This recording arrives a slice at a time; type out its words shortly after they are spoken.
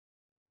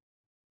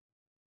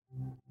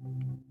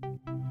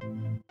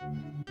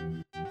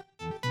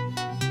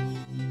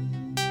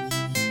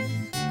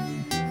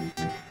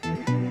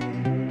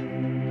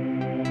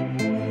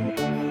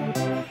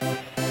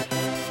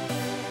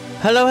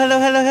Hello, hello,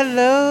 hello,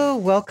 hello.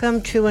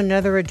 Welcome to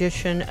another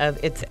edition of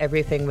It's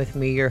Everything with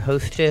me, your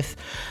hostess,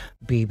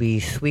 BB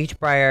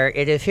Sweetbriar.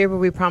 It is here where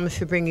we promise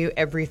to bring you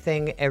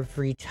everything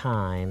every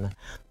time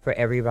for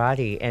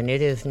everybody. And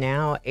it is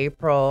now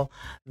April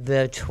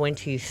the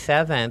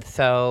 27th.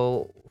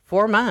 So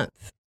 4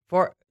 months.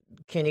 4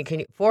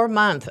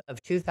 months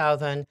of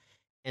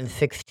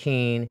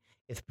 2016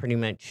 is pretty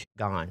much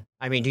gone.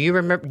 I mean, do you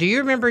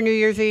remember New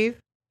Year's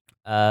Eve?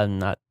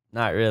 Not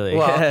really.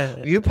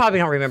 Well, you probably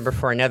don't remember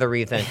for another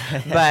reason,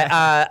 but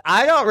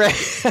I don't.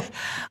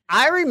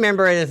 I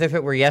remember it as if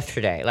it were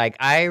yesterday. Like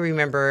I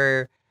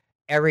remember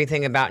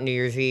everything about New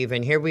Year's Eve,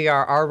 and here we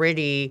are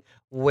already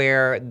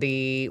where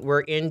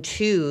we're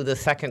into the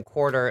second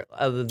quarter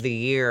of the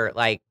year,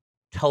 like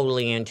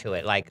totally into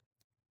it. Like,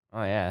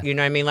 Oh yeah. you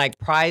know what I mean? Like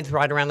Pride's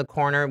right around the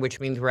corner, which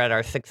means we're at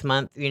our 6th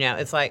month. You know,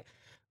 it's like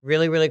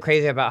really, really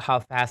crazy about how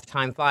fast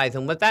time flies.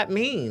 And what that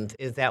means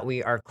is that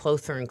we are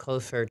closer and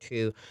closer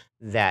to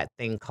that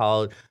thing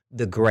called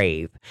the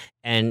grave.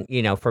 And,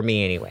 you know, for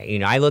me anyway, you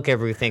know, I look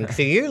everything.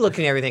 So you're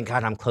looking at everything,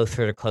 God, I'm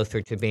closer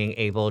to being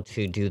able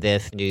to do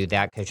this and do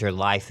that because your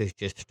life is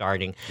just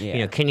starting. Yeah. You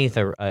know, Kenny's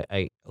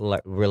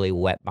really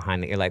wet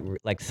behind the ear,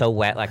 like so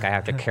wet, like I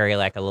have to carry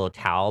like a little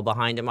towel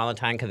behind him all the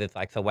time because it's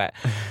like so wet.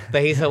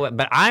 But he's so wet.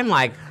 But I'm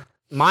like,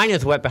 mine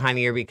is wet behind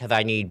the ear because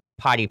I need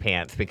potty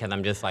pants because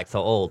I'm just like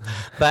so old.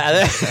 But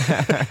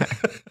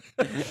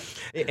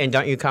and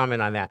don't you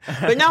comment on that.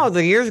 But no,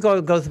 the years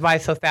goes by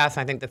so fast.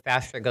 I think the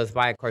faster it goes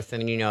by, of course,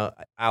 then you know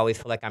I always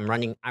feel like I'm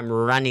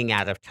running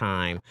out of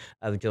time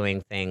of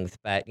doing things.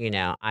 But you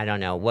know, I don't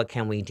know, what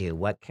can we do?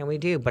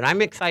 But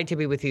I'm excited to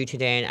be with you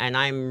today, and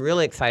I'm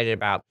really excited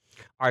about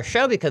our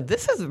show because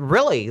this is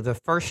really the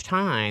first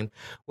time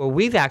where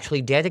we've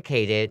actually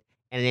dedicated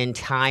an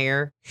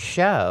entire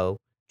show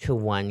to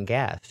one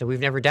guest. So we've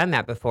never done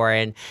that before.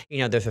 And, you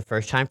know, there's a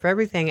first time for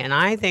everything. And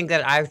I think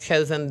that I've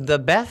chosen the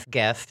best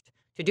guest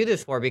to do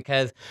this for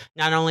because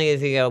not only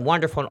is he a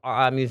wonderful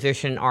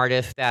musician,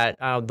 artist that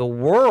the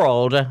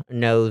world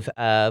knows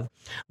of,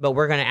 but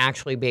we're going to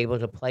actually be able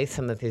to play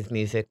some of his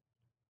music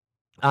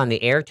on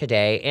the air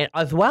today, and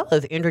as well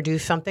as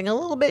introduce something a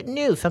little bit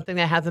new, something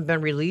that hasn't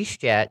been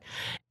released yet,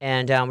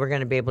 and we're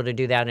going to be able to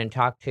do that and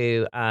talk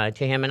to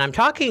him. And I'm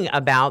talking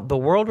about the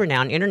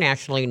world-renowned,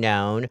 internationally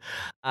known,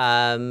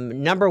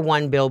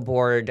 #1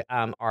 Billboard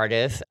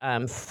artist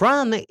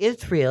from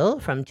Israel,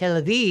 from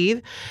Tel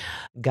Aviv.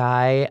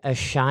 Guy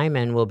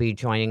Shyman will be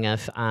joining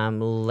us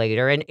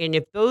later. And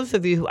if those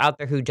of you out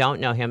there who don't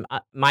know him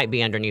might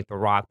be underneath the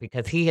rock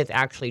because he has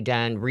actually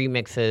done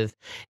remixes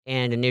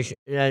and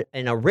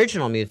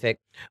original music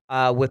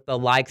with the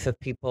likes of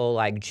people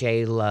like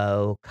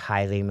J-Lo,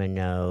 Kylie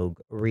Minogue,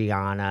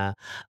 Rihanna,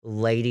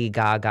 Lady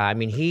Gaga. I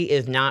mean, he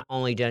is not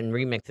only done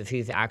remixes,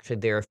 he's actually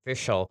their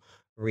official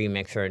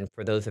remixer. And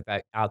for those of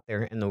you out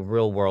there in the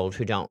real world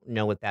who don't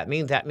know what that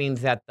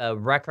means that the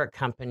record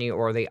company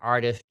or the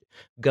artist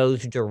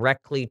goes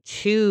directly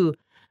to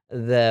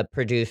the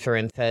producer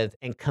and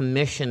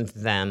commissions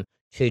them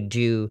to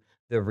do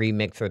the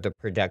remix or the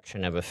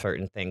production of a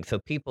certain thing. So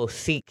people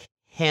seek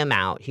him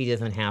out. He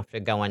doesn't have to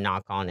go and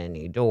knock on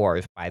any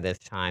doors by this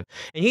time.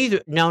 And he's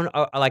known,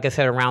 like I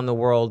said, around the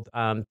world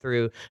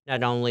through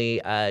not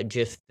only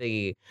just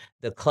the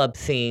club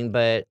scene,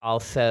 but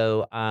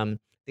also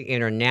the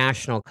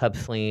international club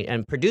scene,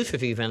 and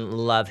producers even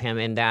love him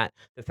in that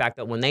the fact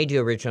that when they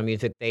do original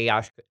music, they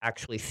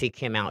actually seek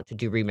him out to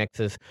do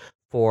remixes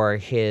for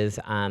his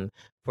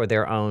for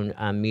their own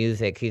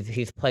music.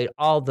 He's played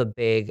all the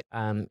big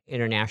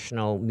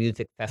international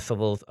music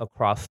festivals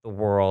across the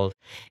world,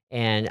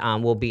 and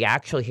will be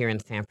actually here in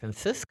San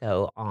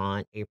Francisco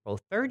on April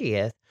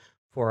 30th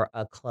for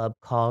a club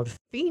called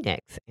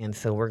Phoenix. And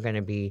so we're going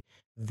to be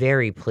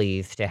very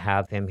pleased to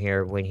have him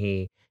here when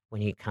he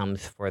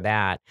comes for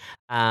that.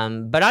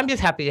 But I'm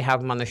just happy to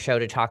have him on the show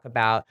to talk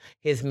about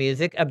his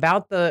music,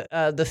 about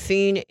the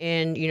scene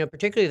in, you know,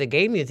 particularly the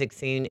gay music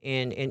scene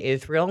in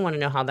Israel. I want to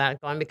know how that's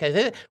going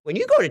because when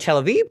you go to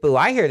Tel Aviv, Boo,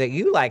 I hear that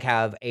you like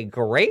have a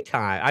great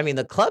time. I mean,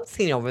 the club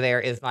scene over there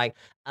is like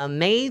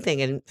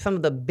amazing, and some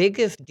of the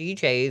biggest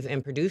DJs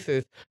and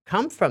producers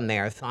come from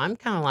there. So I'm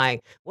kind of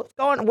like, what's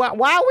going on? Why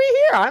are we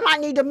here? I might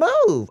need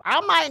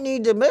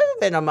to move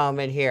in a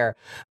moment here.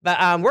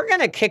 But we're going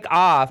to kick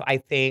off, I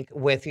think,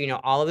 with, you know,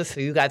 all of this so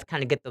you guys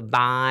kind of get the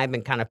vibe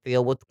and kind of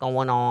feel what's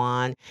going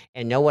on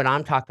and know what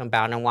I'm talking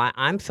about and why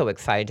I'm so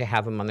excited to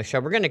have him on the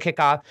show. We're going to kick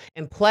off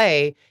and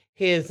play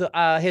his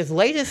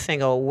latest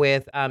single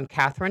with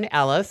Catherine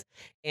Ellis,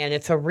 and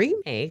it's a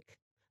remake.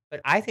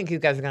 But I think you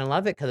guys are going to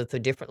love it because it's a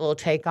different little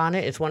take on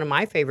it. It's one of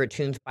my favorite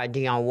tunes by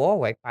Dionne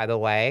Warwick, by the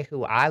way,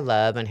 who I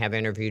love and have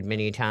interviewed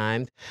many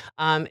times.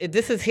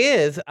 This is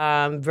his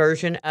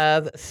version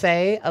of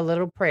Say a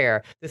Little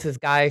Prayer. This is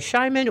Guy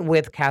Shyman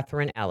with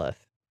Catherine Ellis.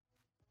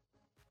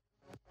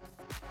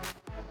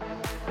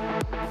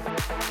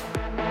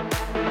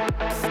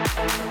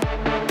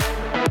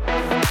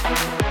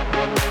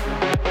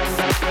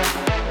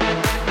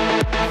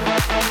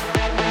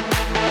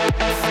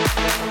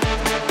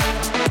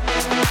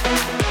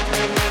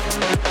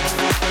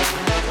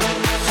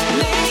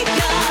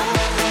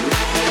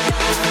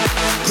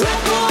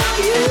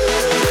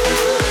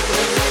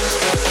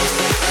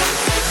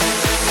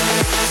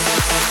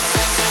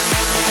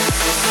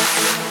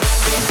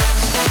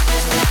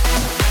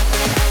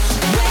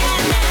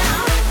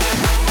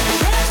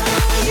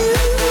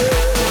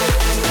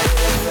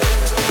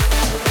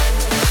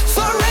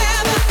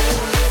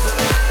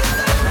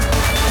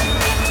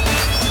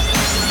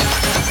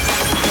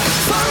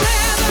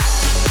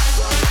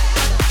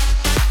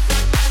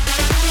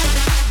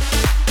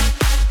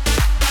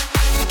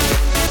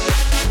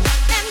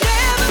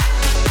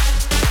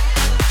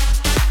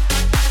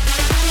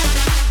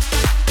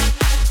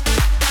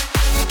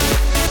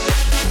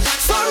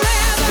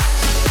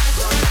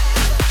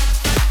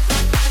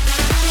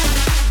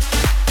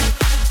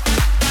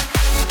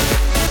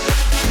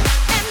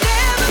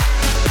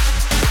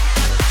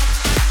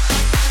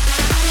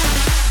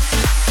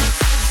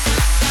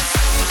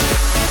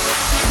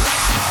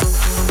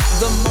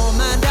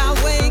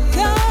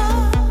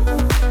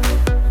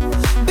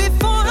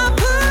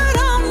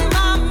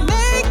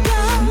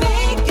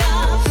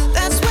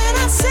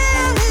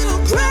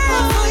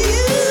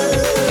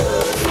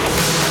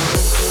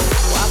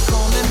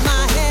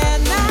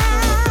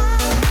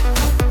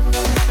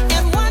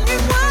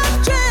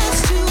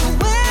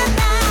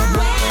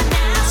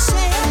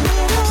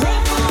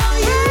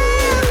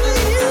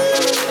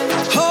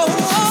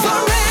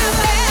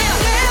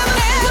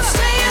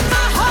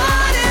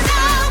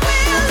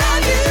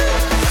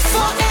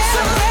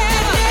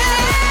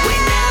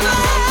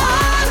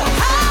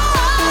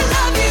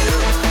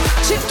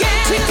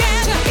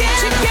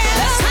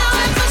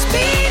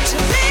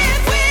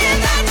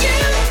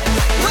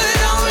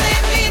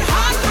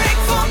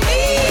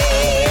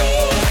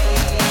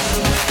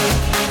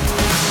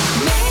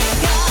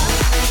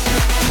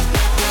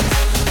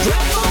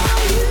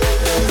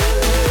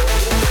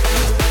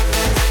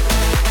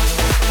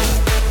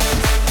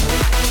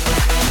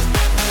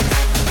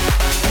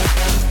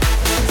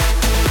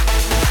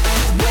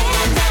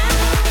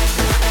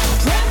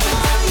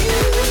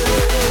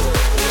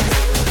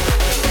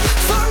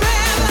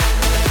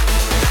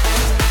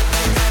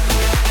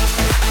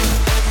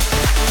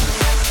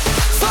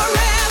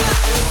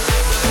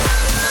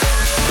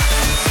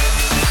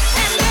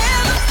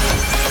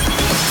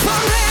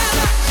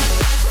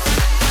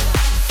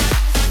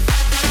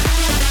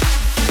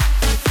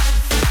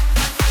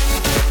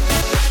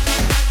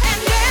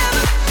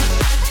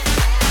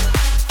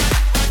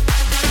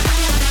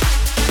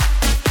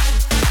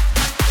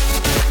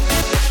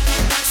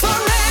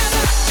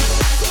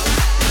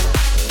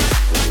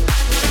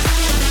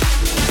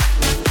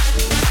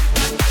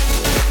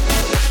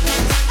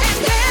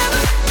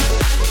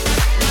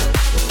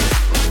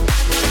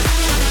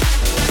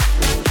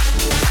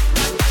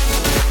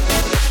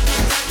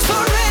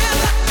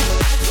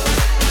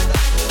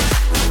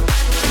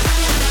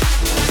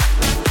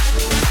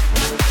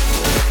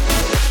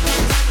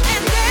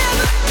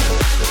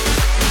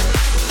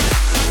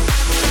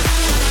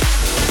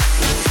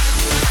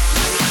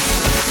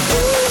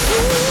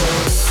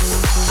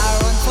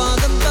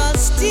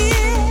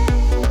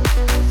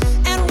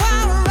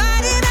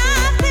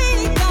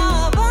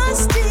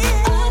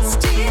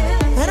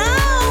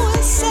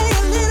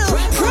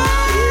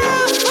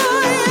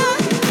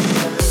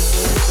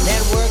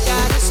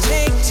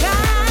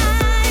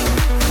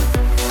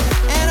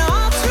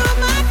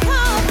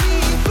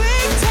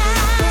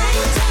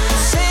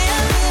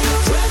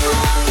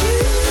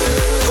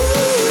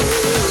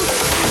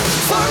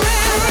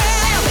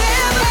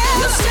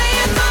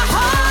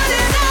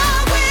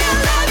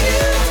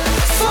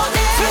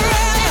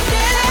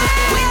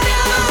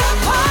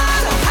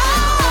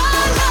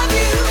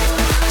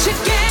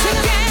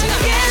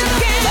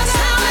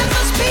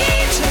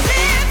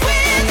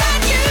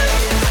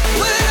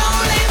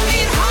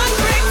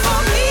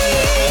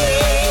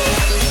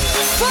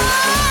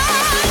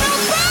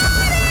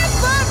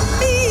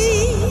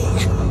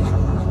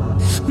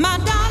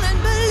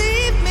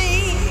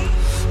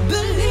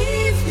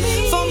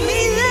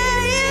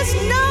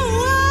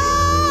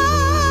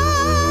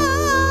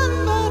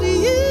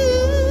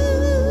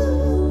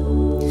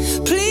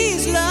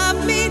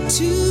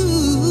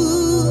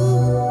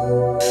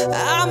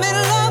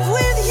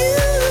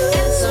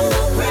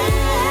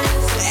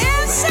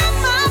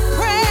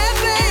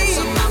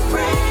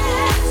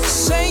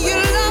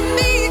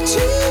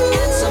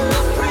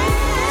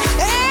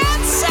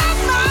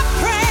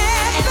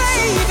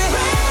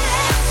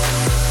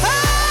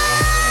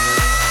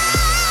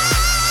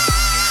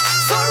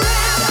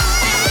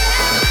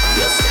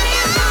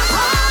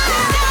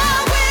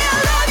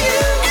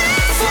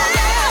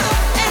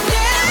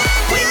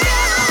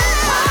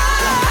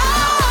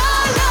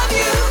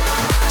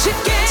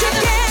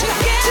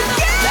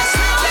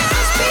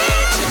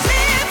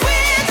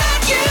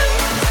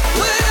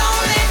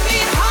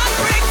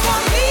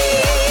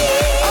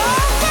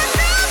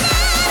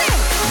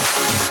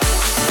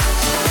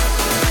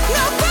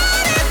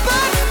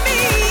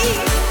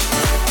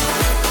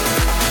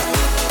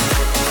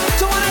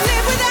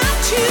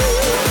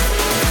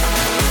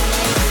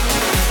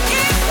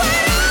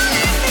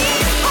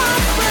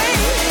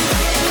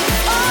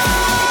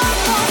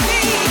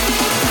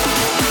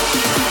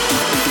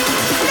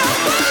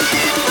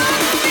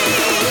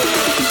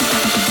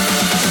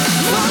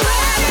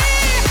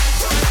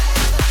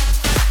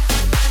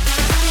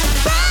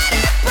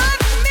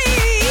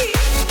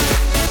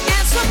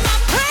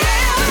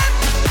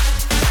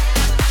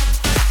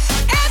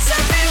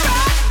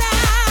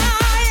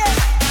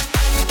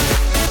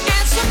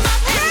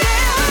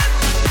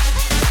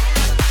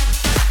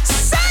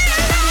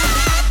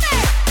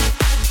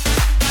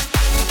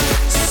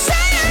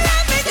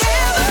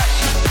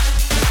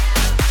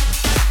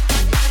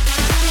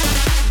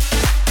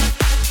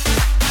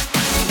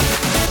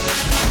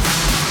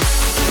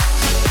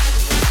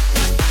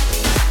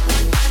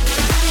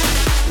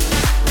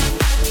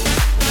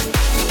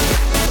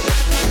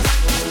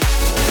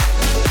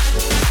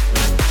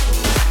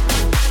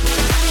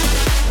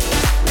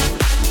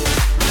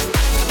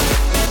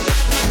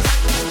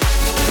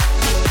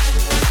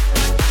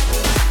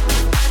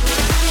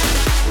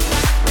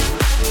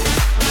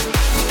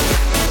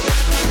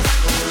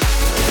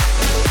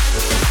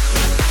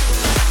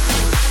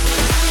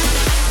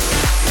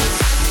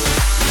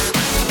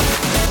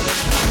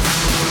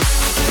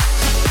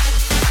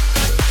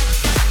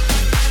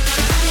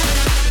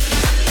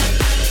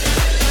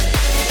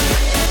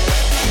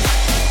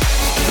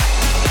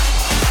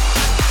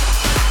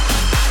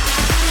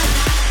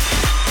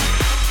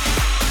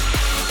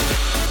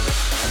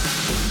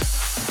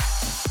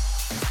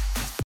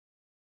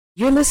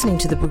 You're listening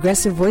to the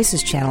Progressive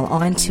Voices channel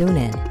on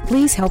TuneIn.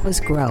 Please help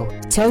us grow.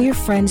 Tell your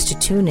friends to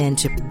tune in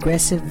to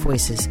Progressive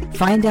Voices.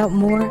 Find out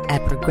more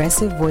at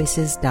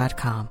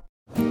progressivevoices.com.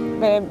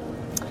 Babe,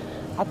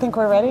 I think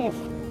we're ready.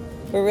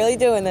 We're really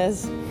doing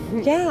this.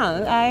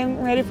 Yeah,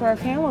 I'm ready for our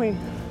family.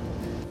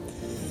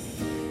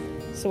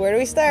 So where do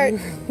we start?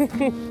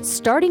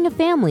 Starting a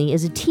family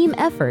is a team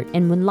effort,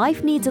 and when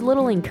life needs a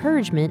little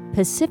encouragement,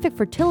 Pacific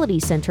Fertility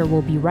Center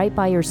will be right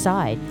by your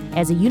side.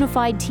 As a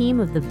unified team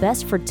of the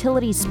best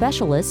fertility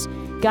specialists,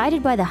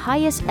 guided by the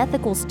highest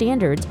ethical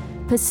standards,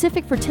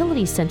 Pacific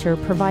Fertility Center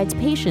provides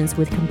patients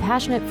with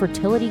compassionate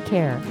fertility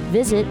care.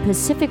 Visit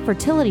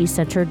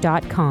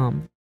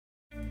pacificfertilitycenter.com.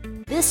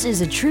 This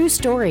is a true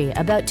story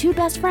about two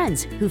best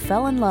friends who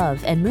fell in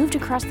love and moved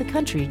across the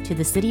country to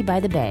the city by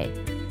the bay.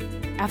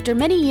 After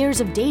many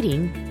years of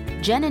dating,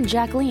 Jen and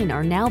Jacqueline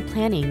are now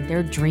planning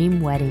their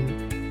dream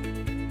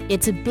wedding.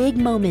 It's a big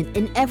moment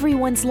in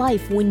everyone's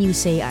life when you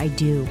say I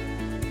do,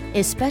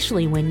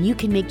 especially when you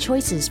can make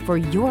choices for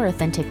your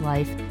authentic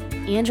life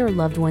and your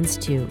loved ones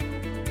too.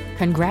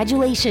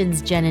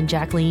 Congratulations, Jen and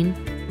Jacqueline.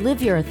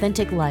 Live your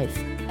authentic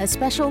life. A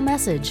special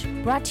message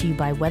brought to you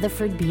by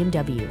Weatherford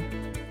BMW.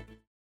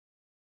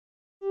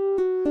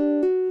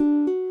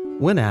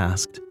 When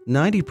asked,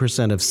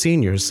 90% of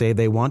seniors say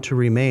they want to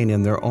remain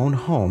in their own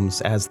homes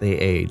as they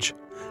age.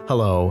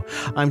 Hello,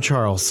 I'm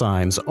Charles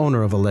Symes,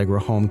 owner of Allegra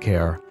Home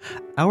Care.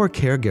 Our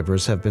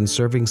caregivers have been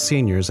serving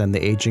seniors and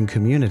the aging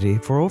community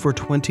for over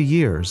 20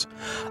 years.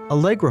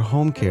 Allegra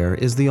Home Care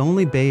is the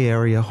only Bay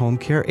Area home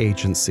care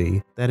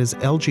agency that is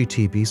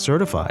LGTB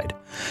certified.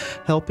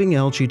 Helping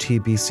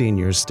LGTB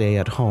seniors stay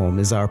at home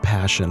is our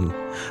passion.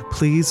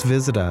 Please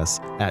visit us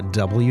at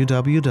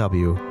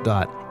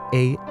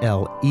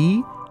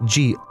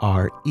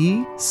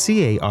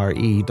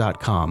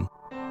www.alegrecare.com.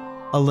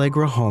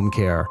 Allegra Home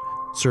Care,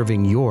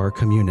 serving your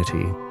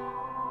community.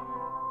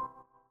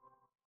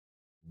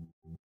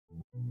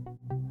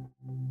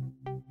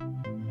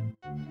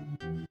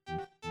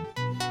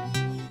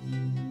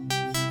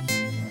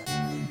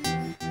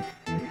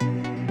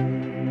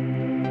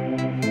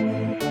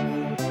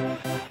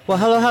 Well,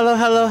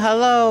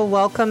 hello.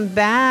 Welcome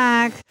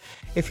back.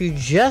 If you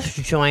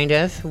just joined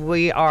us,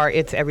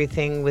 It's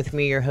Everything with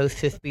me, your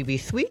hostess, BB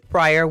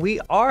Sweetbriar. We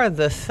are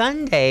the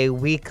Sunday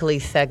weekly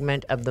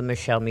segment of the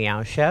Michelle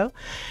Meow Show.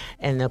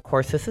 And of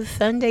course, this is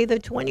Sunday, the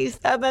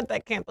 27th, I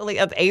can't believe,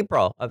 of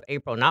April,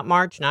 not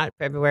March, not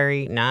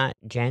February, not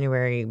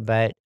January,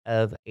 but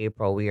of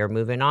April. We are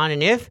moving on.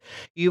 And if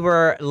you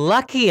were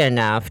lucky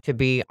enough to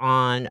be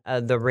on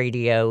the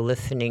radio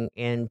listening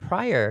in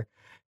prior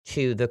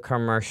to the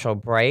commercial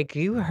break,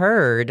 you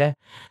heard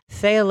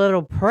Say a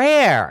Little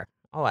Prayer.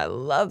 Oh, I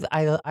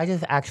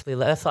just actually,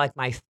 that's like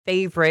my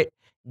favorite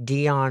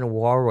Dionne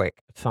Warwick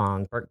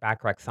song, Burt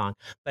Bacharach song.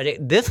 But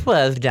this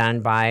was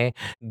done by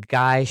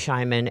Guy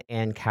Shyman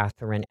and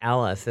Catherine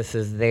Ellis. This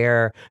is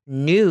their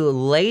new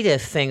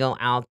latest single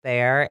out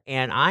there,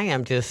 and I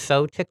am just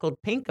so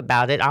tickled pink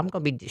about it. I'm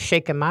going to be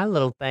shaking my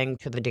little thing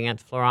to the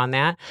dance floor on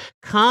that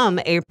come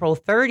April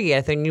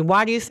 30th. And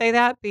why do you say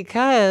that?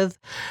 Because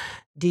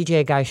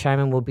DJ Guy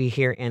Shyman will be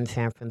here in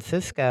San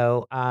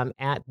Francisco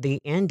at the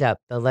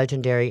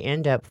legendary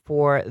End Up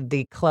for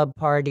the Club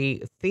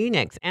Party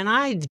Phoenix. And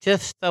I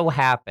just so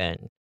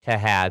happen to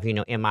have,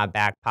 in my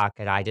back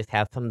pocket, I just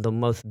have some of the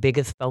most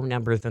biggest phone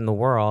numbers in the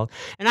world.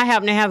 And I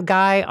happen to have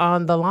Guy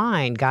on the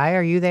line. Guy,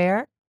 are you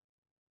there?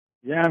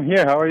 Yeah, I'm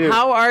here. How are you?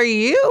 How are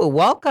you?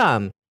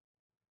 Welcome.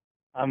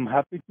 I'm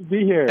happy to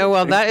be here. Oh,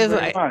 well, Thank you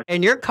very much.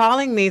 And you're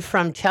calling me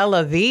from Tel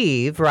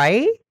Aviv,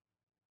 right?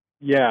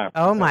 Yeah.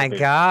 Oh my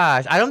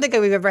gosh. I don't think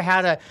we've ever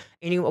had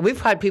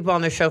we've had people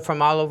on the show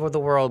from all over the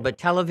world, but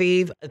Tel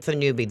Aviv, it's a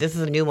newbie. This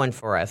is a new one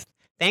for us.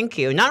 Thank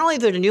you. Not only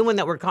is it a new one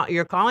that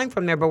you're calling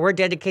from there, but we're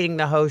dedicating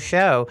the whole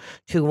show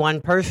to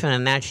one person,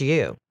 and that's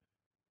you.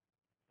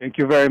 Thank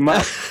you very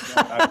much.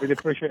 I really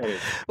appreciate it.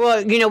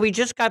 Well, we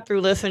just got through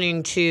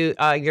listening to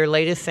your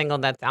latest single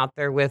that's out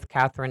there with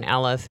Catherine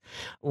Ellis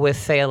with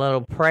Say a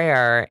Little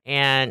Prayer.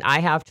 And I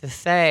have to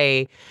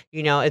say,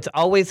 it's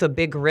always a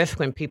big risk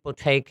when people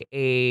take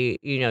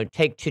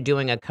to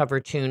doing a cover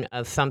tune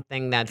of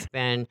something that's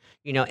been,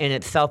 in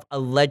itself a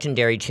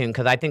legendary tune,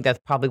 because I think that's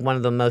probably one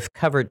of the most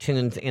covered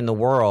tunes in the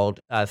world,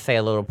 Say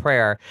a Little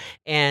Prayer.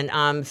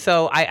 And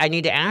so I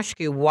need to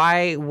ask you,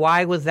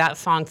 why was that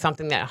song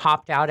something that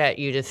hopped out at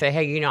you to say,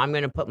 hey, I'm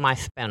going to put my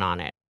spin on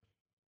it?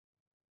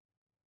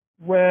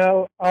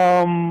 Well,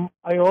 I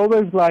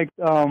always liked,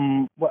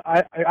 I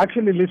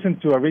actually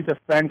listened to Aretha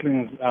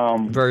Franklin's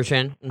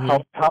version.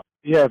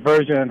 Mm-hmm.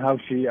 Version, how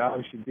she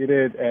did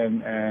it,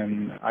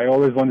 and I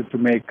always wanted to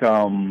make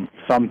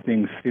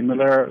something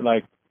similar,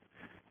 like,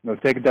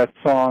 take that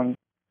song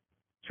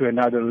to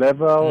another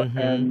level, mm-hmm.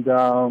 and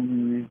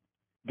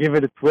give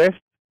it a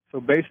twist.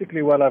 So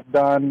basically what I've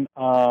done,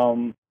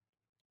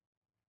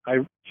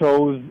 I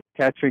chose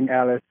Catherine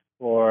Ellis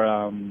for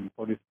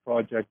this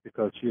project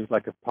because she's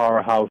like a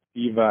powerhouse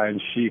diva,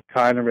 and she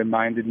kind of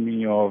reminded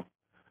me of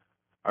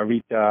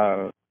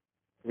Aretha's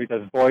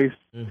voice,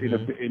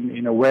 mm-hmm.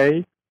 in a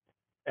way.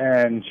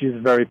 And she's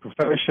very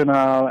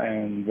professional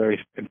and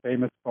very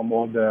famous from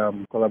all the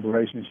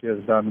collaborations she has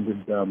done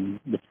with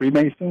the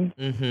Freemasons.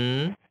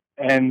 Mm-hmm.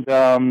 And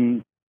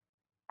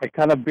I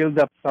kind of built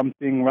up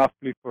something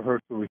roughly for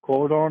her to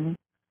record on,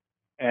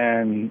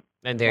 and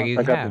there you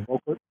I got have. the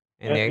vocal.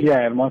 And there, Yeah,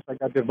 and once I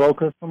got the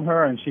vocals from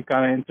her, and she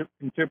kind of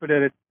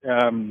interpreted it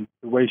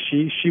the way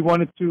she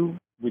wanted to,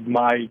 with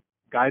my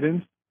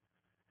guidance,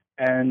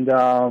 and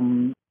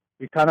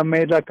we kind of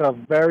made like a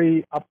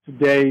very up to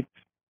date.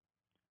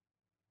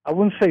 I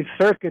wouldn't say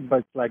circuit,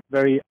 but like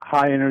very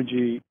high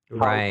energy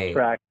right.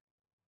 track.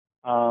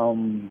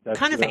 Kind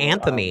of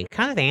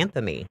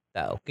anthemy,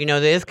 though. It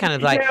is kind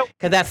of like,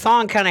 because that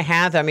song kind of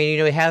has,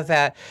 it has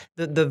that,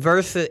 the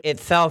verse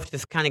itself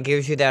just kind of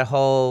gives you that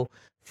whole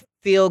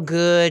feel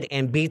good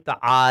and beat the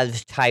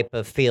odds type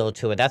of feel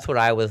to it. That's what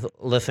I was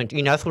listening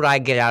to. That's what I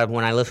get out of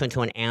when I listen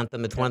to an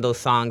anthem. It's one of those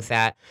songs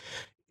that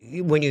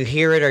when you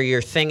hear it or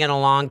you're singing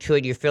along to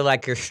it, you feel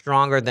like you're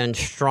stronger than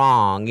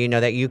strong,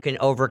 that you can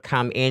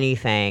overcome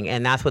anything.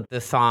 And that's what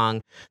this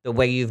song, the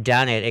way you've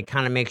done it, it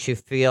kind of makes you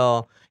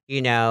feel,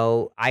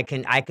 I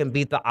can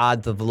beat the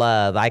odds of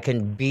love. I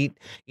can beat,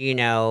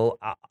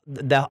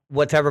 the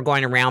what's ever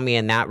going around me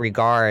in that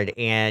regard.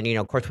 And,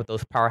 of course, with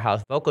those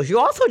powerhouse vocals. You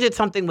also did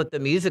something with the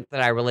music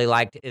that I really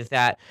liked, is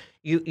that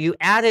you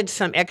added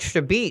some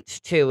extra beats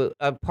to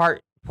a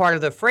part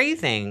of the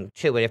phrasing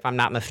to it, if I'm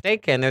not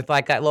mistaken. There's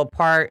like that little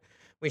part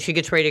when she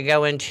gets ready to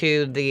go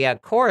into the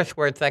chorus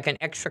where it's like an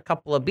extra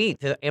couple of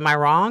beats. Am I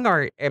wrong,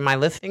 or am I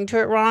listening to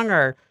it wrong,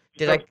 or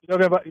did you're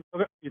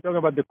talking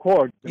about the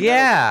chord?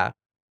 Yeah.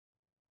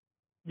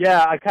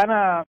 Yeah, I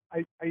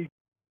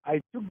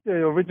took the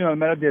original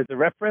melody as a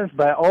reference,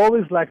 but I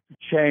always like to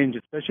change,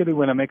 especially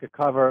when I make a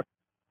cover.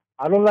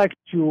 I don't like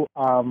to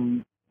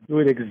do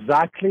it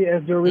exactly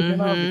as the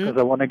original because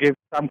I want to give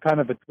some kind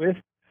of a twist.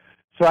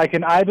 So I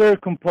can either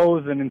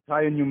compose an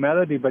entire new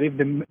melody, but if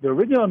the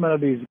original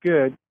melody is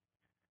good,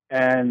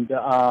 and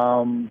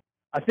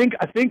I think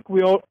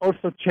we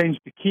also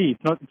changed the key.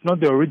 It's not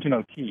the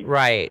original key.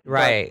 Right.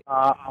 But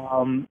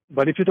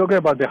if you're talking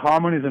about the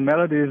harmonies and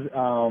melodies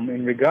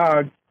in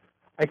regards,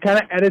 I kind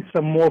of added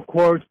some more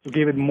chords to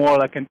give it more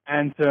like an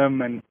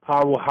anthem and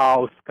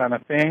powerhouse kind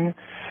of thing.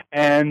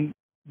 And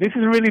this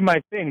is really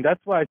my thing.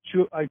 That's why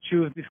I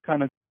choose this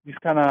kind of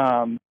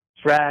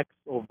tracks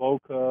or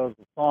vocals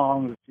or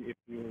songs, if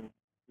you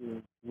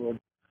would,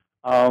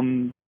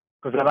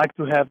 because I like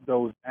to have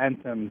those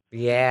anthems.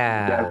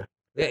 Yeah.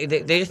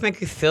 They just make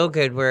you feel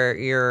good where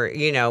you're,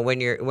 when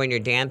you're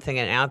dancing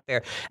and out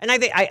there. And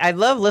I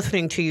love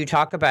listening to you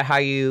talk about how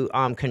you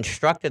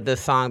constructed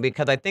this song,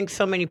 because I think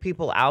so many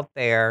people out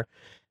there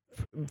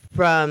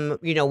from,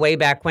 way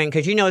back when,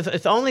 because,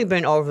 it's only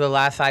been over the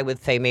last, I would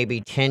say,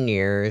 maybe 10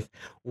 years,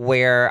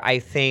 where I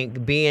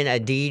think being a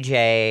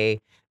DJ,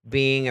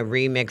 being a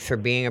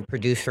remixer, being a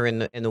producer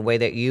in the way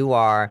that you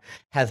are,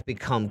 has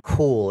become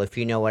cool, if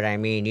you know what I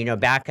mean.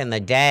 Back in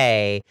the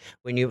day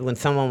when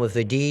someone was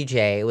a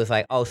DJ, it was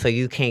like, oh, so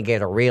you can't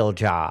get a real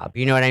job.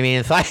 You know what I mean?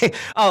 It's like,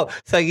 oh,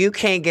 so you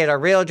can't get a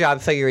real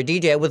job, so you're a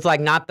DJ. It was like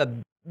not a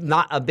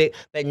big,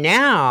 but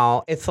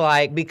now it's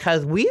like,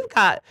 because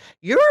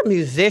you're a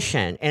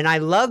musician, and I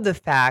love the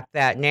fact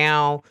that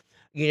now,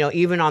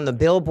 even on the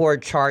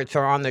Billboard charts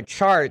or on the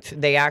charts,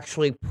 they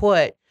actually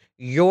put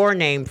your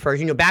name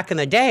first. Back in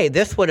the day,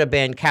 this would have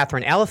been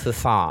Catherine Ellis's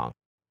song.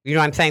 You know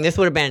what I'm saying? It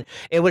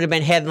would have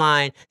been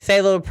headline, Say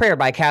a Little Prayer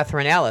by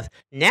Catherine Ellis.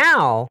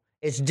 Now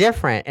it's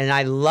different. And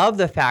I love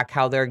the fact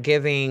how they're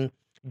giving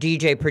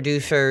DJ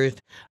producers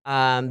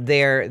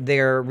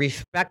their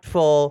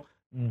respectful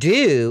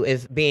due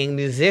as being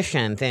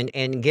musicians,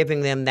 and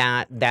giving them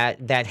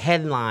that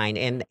headline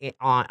and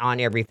on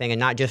everything,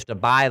 and not just a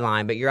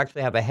byline, but you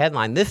actually have a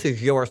headline. This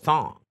is your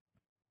song.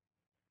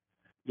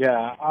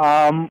 Yeah.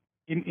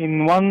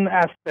 In one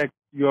aspect,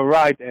 you're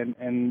right,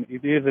 and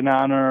it is an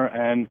honor.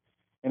 And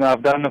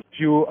I've done a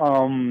few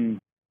official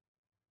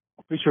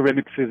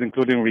remixes,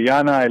 including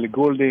Rihanna, Ellie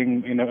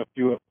Goulding, a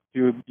few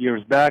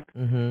years back,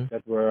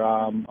 that were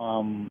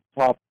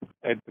top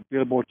at the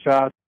Billboard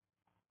chart.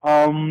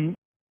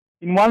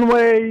 In one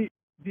way,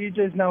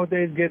 DJs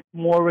nowadays get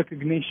more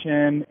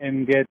recognition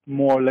and get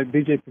more, like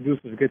DJ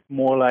producers get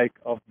more like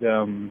of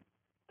the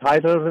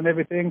titles and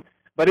everything.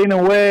 But in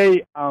a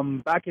way,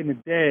 back in the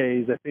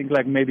days, I think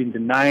like maybe in the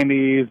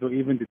 90s or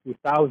even the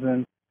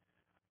 2000s,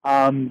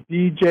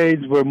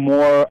 DJs were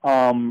more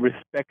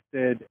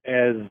respected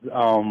as,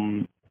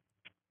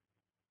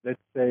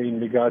 let's say, in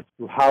regards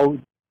to how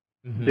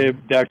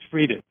they're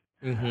treated.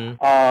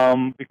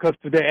 Because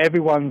today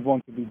everyone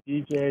wants to be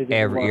DJs.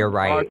 You're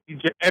right.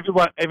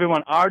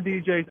 Everyone are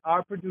DJs,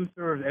 are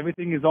producers.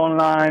 Everything is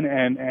online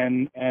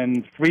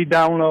and free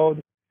download.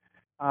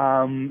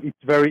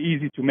 It's very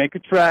easy to make a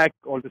track.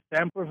 All the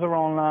samples are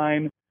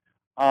online.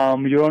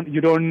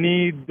 You don't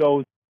need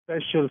those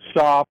special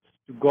shops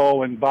to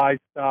go and buy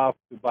stuff,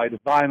 to buy the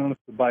vinyls,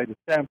 to buy the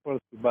samples,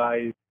 to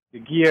buy the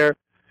gear.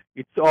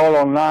 It's all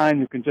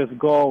online. You can just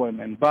go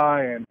and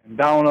buy and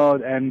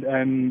download,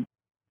 and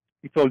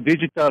it's all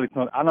digital. It's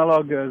not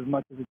analog as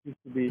much as it used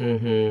to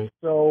be.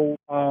 So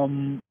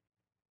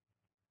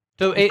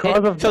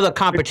the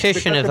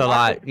competition is a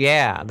lot.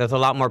 Yeah, there's a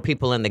lot more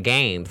people in the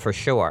game, for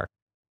sure.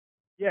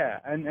 Yeah,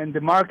 and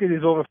the market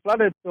is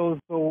overflooded, so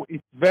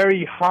it's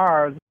very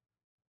hard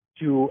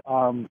to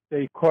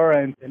stay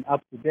current and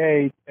up to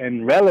date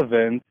and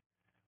relevant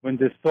when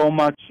there's so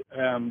much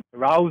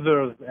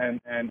browsers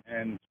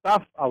and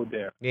stuff out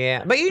there.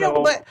 Yeah, but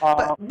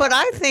but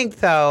I think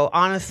though,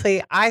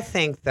 honestly,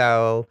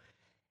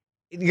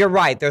 you're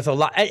right. There's a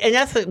lot, and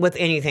that's with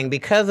anything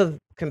because of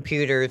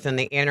computers and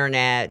the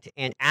internet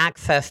and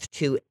access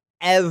to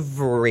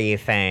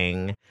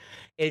everything.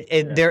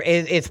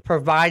 It's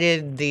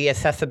provided the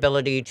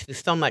accessibility to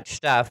so much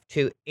stuff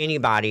to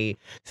anybody.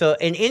 So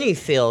in any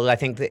field, I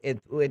think that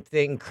it's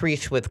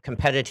increased with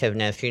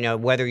competitiveness. You know,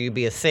 whether you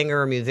be a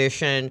singer, or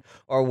musician,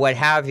 or what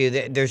have you,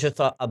 there's just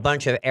a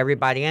bunch of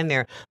everybody in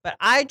there. But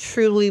I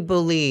truly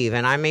believe,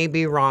 and I may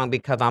be wrong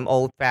because I'm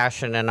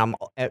old-fashioned, and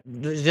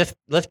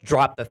let's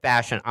drop the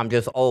fashion. I'm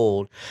just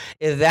old.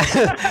 Is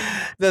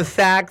that the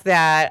fact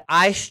that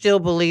I still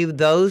believe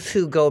those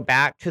who go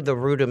back to the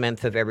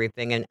rudiments of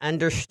everything and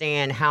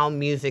understand how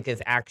music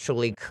is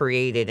actually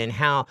created and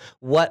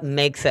what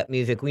makes up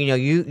music. You know,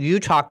 you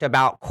talked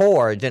about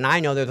chords, and I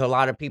know there's a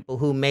lot of people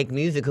who make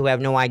music who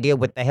have no idea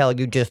what the hell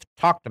you just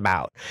talked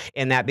about,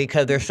 in that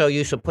because they're so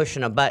used to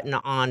pushing a button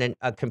on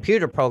a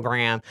computer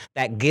program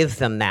that gives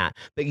them that.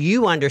 But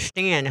you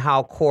understand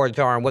how chords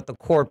are and what the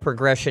chord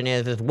progression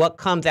is what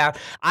comes out.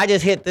 I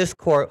just hit this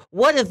chord.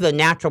 What is the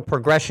natural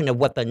progression of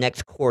what the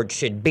next chord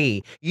should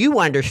be? You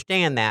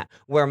understand that,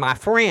 where my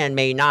friend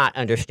may not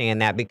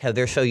understand that because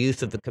they're so used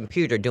to the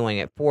computer doing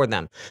it for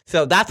them.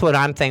 So that's what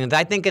I'm thinking.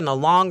 I think in the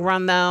long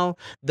run, though,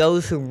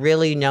 those who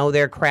really know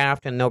their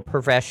craft and know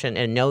profession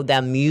and know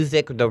the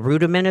music, the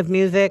rudiment of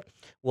music,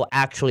 will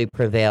actually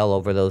prevail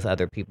over those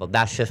other people.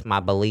 That's just my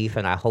belief,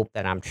 and I hope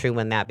that I'm true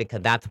in that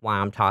because that's why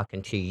I'm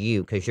talking to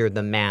you, because you're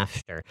the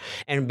master.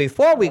 And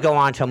before we go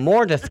on to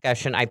more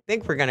discussion, I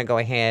think we're going to go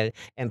ahead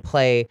and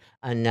play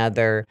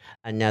another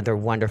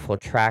wonderful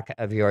track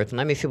of yours. And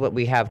let me see what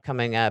we have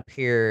coming up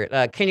here.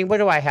 Kenny, what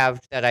do I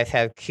have that I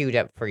have queued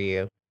up for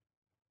you?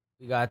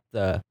 We got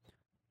the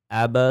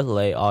ABBA,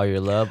 Lay All Your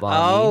Love on Me.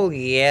 Oh,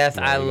 yes.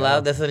 There I you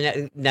love go.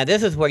 this. Now,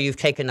 this is where you've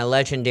taken a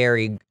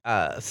legendary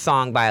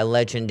song by a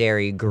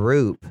legendary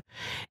group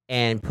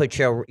and put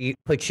your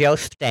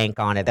stank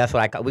on it. That's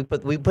what I call we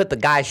put the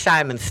Guy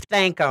Simon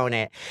stank on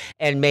it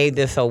and made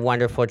this a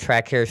wonderful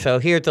track here. So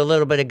here's a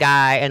little bit of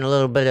Guy and a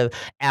little bit of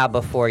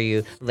ABBA for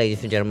you,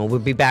 ladies and gentlemen. We'll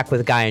be back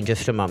with Guy in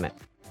just a moment.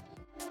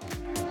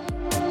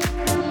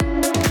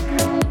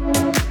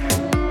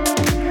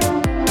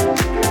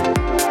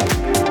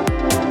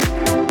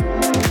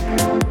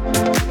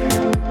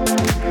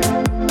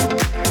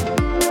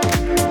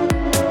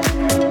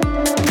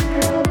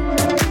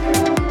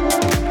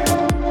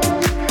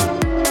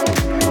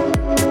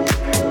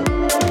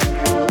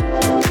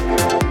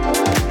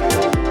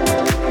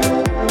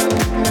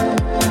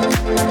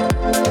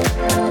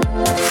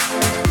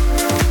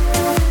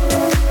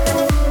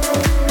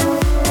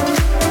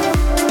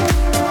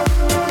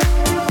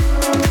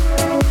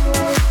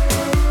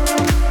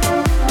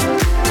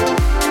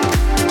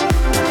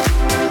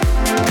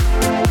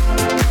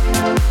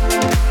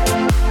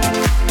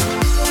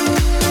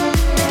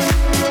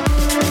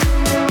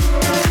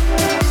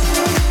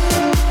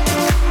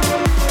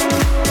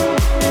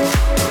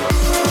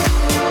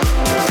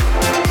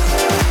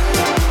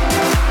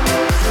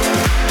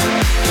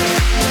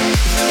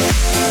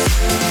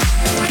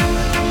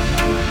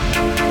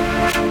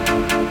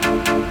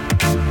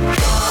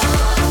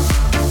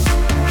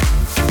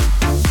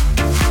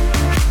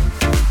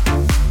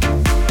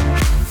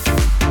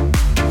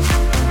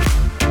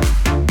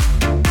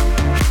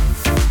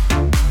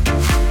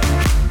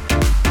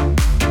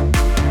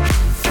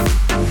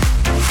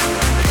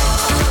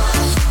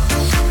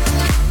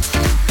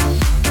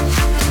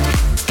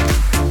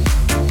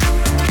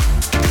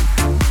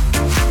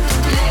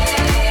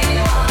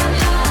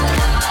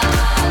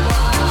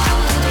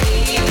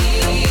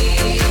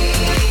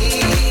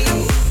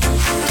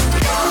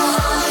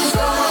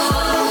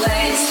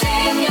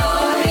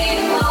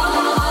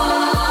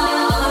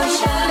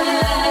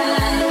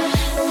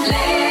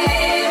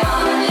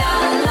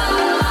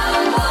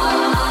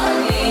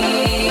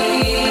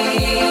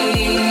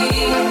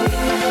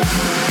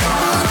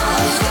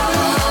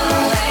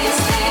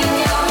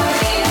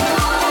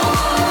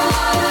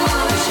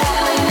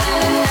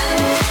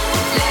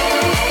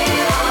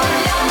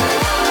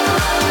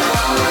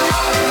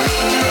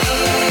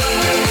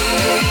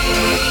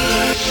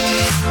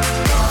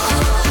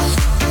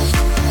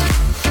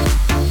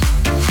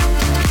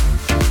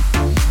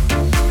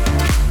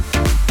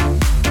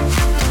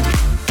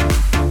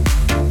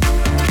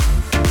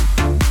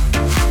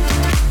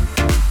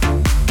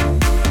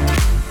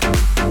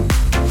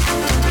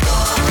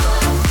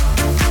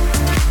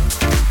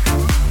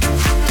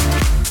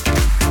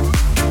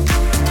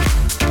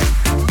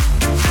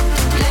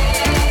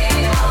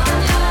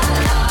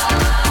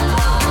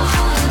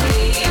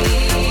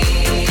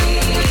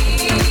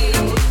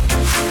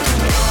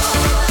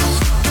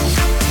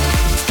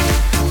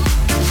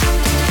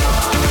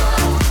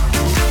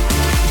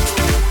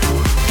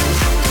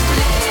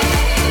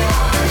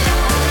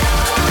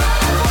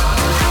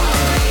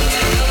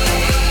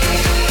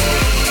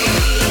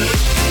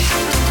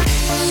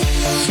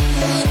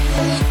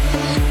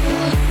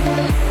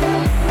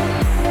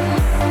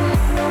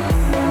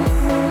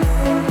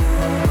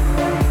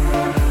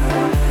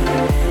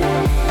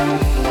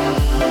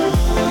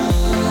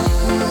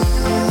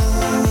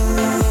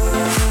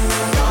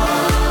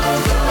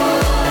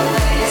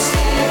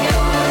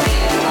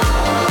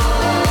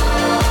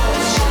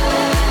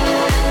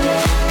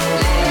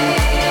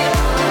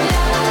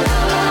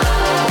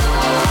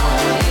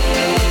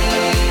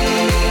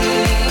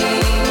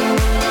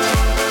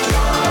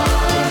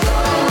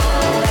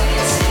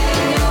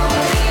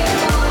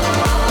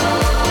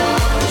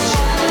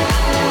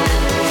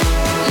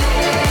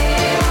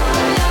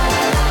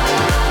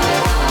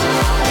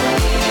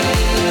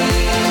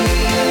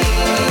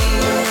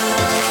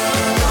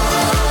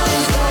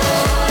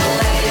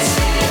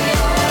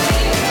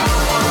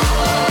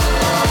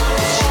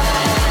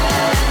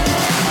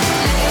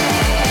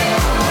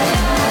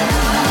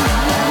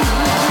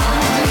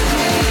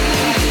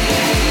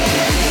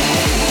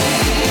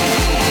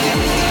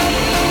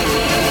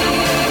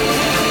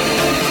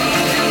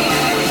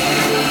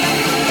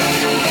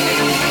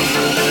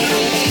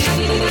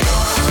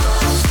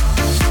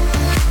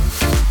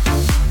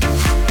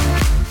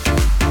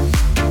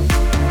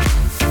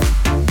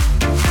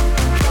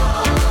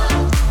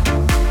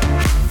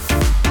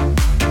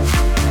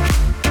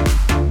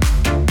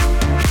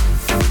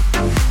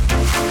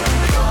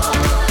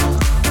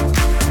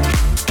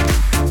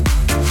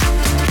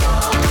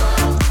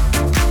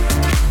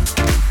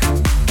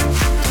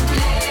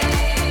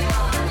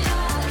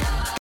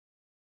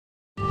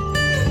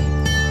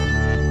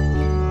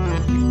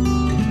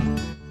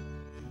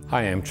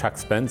 Hi, I'm Chuck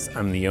Spence.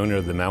 I'm the owner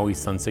of the Maui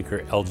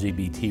Sunseeker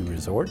LGBT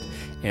Resort,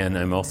 and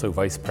I'm also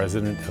Vice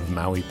President of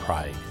Maui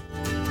Pride.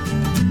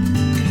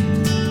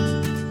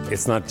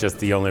 It's not just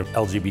the only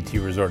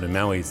LGBT resort in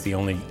Maui, it's the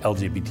only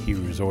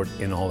LGBT resort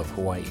in all of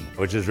Hawaii,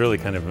 which is really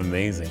kind of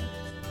amazing.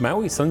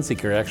 Maui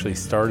Sunseeker actually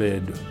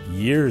started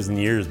years and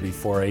years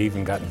before I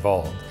even got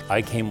involved.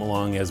 I came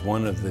along as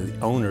one of the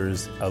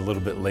owners a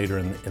little bit later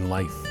in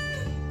life.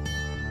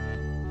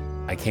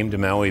 I came to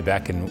Maui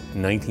back in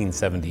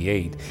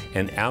 1978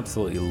 and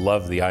absolutely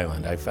loved the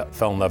island. I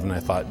fell in love and I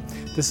thought,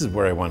 this is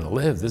where I want to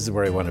live, this is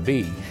where I want to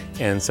be.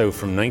 And so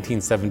from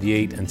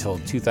 1978 until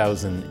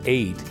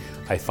 2008,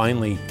 I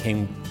finally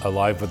came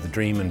alive with the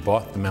dream and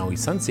bought the Maui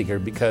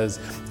Sunseeker because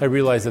I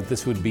realized that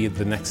this would be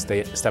the next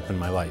step in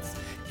my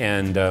life.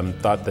 And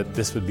thought that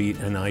this would be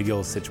an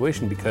ideal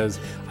situation because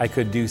I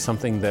could do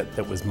something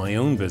that was my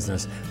own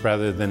business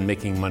rather than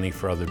making money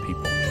for other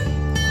people.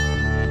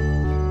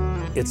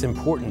 It's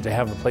important to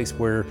have a place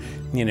where,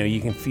 you know,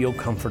 you can feel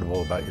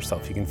comfortable about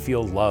yourself, you can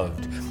feel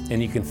loved,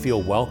 and you can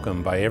feel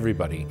welcome by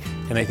everybody.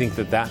 And I think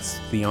that that's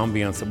the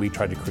ambiance that we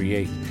try to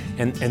create.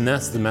 And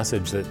that's the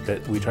message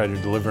that we try to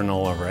deliver in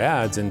all of our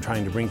ads and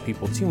trying to bring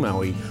people to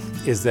Maui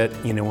is that,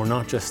 you know, we're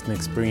not just an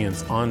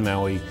experience on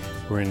Maui,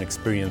 we're an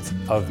experience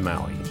of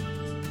Maui.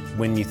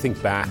 When you think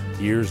back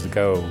years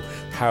ago,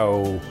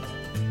 how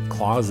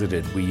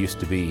closeted we used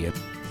to be,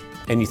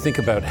 and you think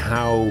about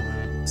how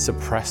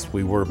suppressed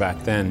we were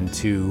back then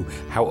to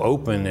how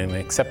open and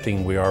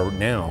accepting we are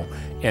now.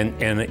 And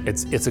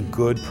it's a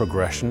good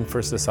progression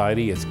for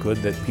society. It's good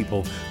that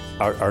people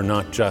are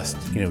not just,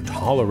 you know,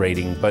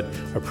 tolerating, but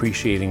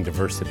appreciating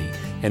diversity.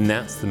 And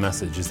that's the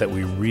message, is that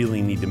we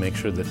really need to make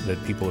sure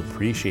that people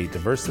appreciate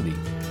diversity.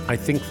 I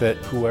think that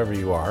whoever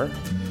you are,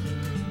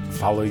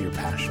 follow your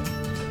passion.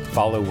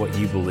 Follow what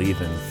you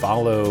believe in.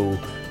 Follow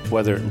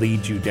whether it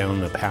leads you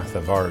down a path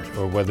of art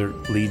or whether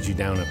it leads you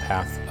down a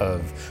path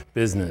of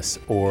business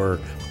or,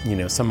 you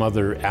know, some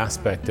other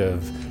aspect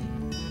of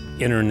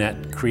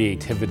internet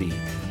creativity.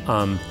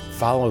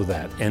 Follow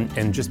that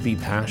and just be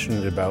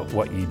passionate about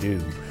what you do.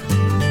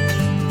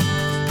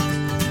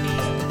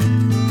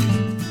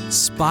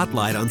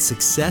 Spotlight on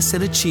Success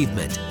and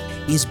Achievement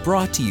is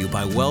brought to you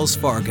by Wells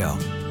Fargo.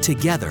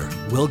 Together,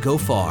 we'll go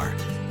far.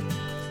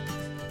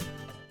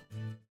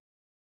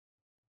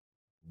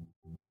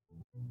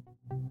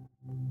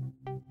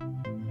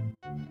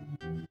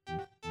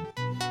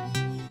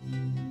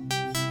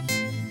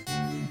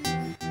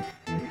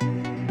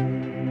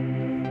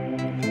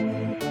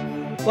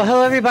 Well,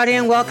 hello, everybody,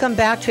 and welcome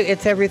back to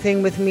It's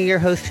Everything with me, your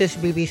hostess,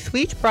 BB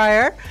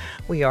Sweetbriar.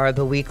 We are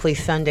the weekly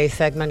Sunday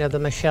segment of the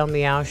Michelle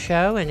Meow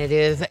Show, and it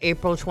is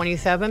April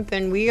 27th,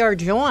 and we are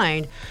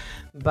joined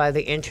by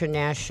the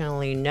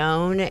internationally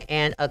known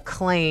and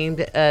acclaimed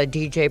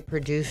DJ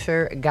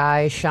producer,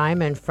 Guy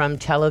Shyman from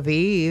Tel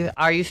Aviv.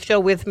 Are you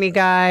still with me,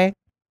 Guy?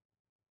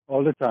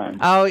 All the time.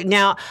 Oh,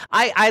 now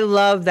I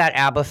love that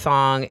ABBA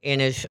song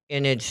in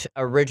its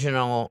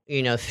original,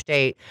 you know,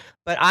 state,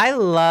 but I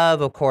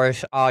love, of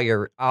course, all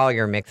your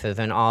mixes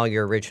and all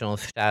your original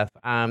stuff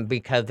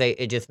because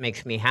it just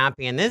makes me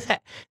happy. And this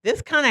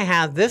kind of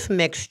has this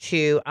mix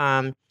to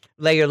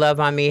 "Lay Your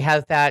Love on Me"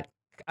 has that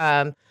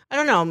I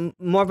don't know,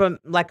 more of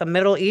like a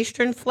Middle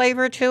Eastern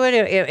flavor to it.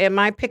 Am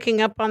I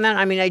picking up on that?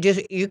 I mean,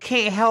 you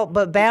can't help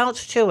but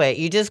bounce to it.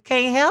 You just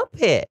can't help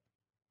it.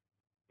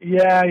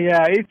 Yeah.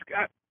 It's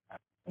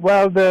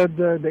well, the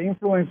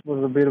influence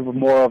was a bit of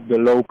more of the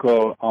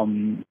local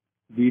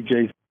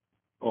DJs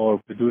or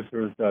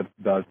producers that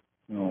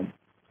you know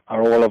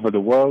are all over the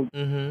world,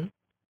 Mm-hmm.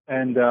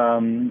 and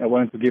I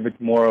wanted to give it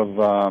more of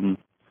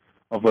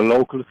a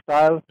local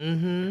style.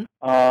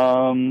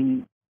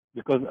 Mm-hmm.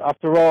 Because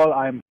after all,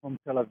 I'm from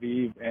Tel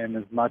Aviv, and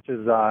as much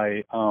as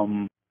I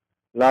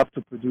love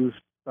to produce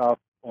stuff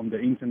on the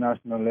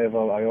international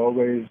level, I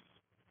always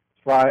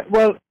try.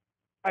 Well,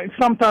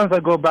 sometimes I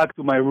go back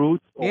to my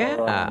roots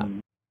or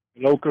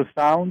local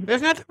sound.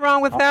 There's nothing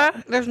wrong with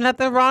that. There's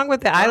nothing wrong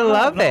with that. I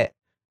love it.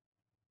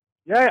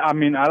 Yeah, I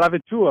mean, I love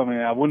it too. I mean,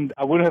 I wouldn't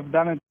have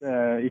done it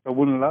if I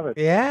wouldn't love it.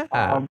 Yeah.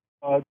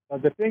 But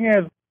the thing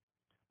is,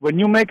 when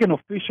you make an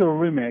official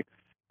remix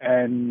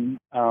and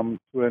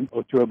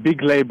to a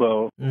big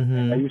label,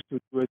 and I used to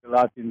do it a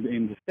lot in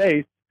the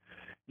States,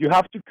 you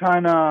have to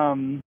kind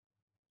of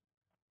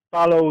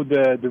follow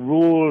the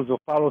rules or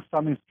follow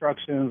some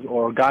instructions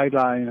or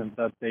guidelines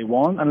that they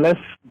want, unless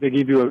they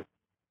give you a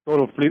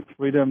total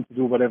freedom to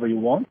do whatever you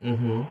want.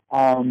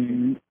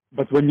 Mm-hmm.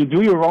 But when you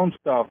do your own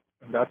stuff,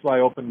 that's why I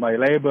opened my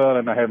label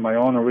and I have my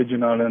own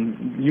original,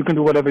 and you can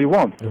do whatever you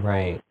want.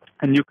 Right.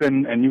 And you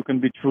can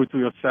be true to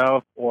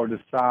yourself or the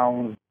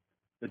sounds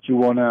that you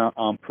want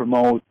to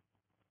promote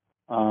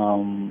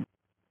in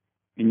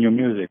your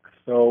music.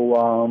 So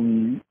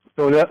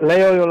that "Lay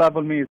Your Love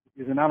on Me"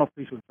 is an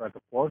unofficial track,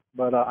 of course,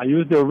 but I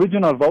used the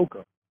original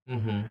vocal.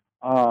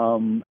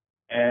 Mm-hmm.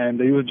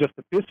 And I used just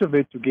a piece of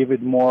it to give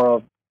it more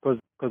of,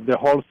 because the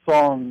whole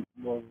song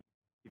was,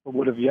 if I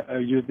would have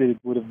used it, it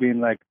would have been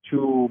like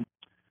too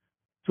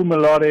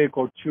melodic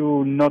or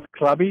too not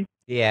clubby.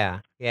 Yeah,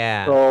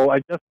 yeah. So I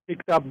just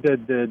picked up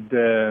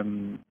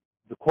the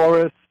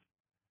chorus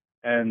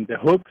and the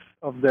hooks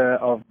of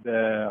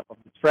the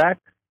track,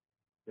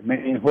 the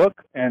main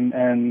hook,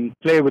 and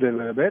play with it a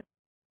little bit.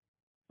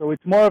 So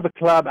it's more of a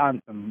club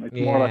anthem. It's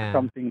more like Yeah.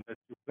 something that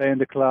you play in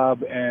the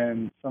club,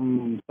 and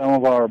some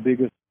of our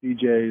biggest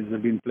DJs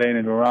have been playing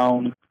it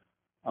around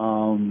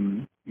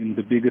in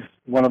the biggest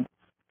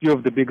few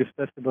of the biggest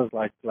festivals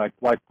like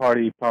White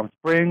Party, Palm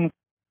Springs.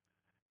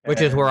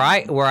 Which is where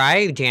And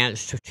I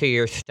danced to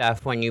your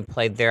stuff when you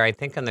played there. I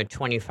think on the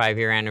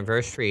 25-year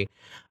anniversary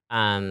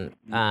I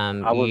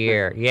was there.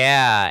 year.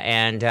 Yeah,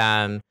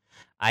 and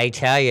I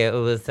tell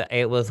you,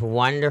 it was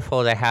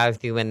wonderful to have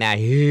you in that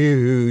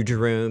huge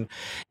room,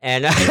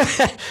 and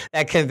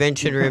that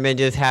convention room, and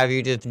just have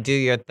you just do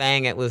your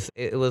thing. It was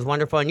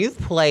wonderful, and you've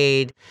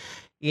played,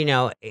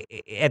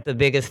 at the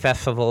biggest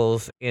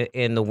festivals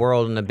in the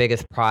world and the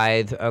biggest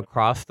prize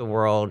across the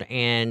world.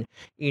 And,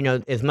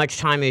 as much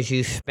time as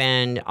you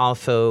spend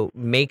also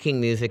making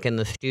music in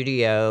the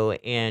studio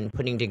and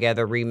putting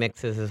together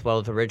remixes as well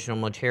as original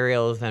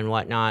materials and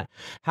whatnot,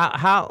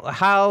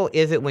 how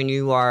is it when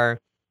you are,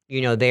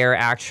 there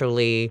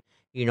actually,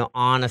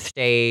 on a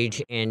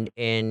stage and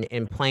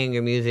playing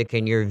your music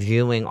and you're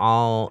viewing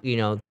all,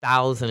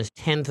 thousands,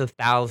 tens of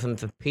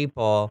thousands of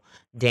people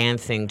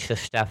dancing to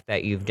stuff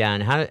that you've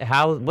done?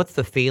 What's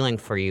the feeling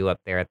for you up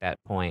there at that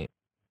point?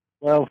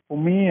 Well, for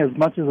me, as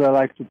much as I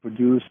like to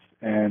produce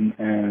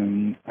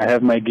and I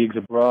have my gigs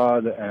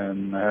abroad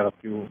and I have a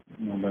few,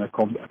 when I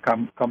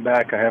come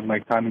back, I have my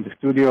time in the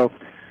studio.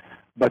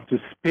 But to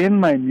spin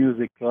my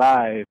music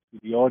live to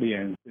the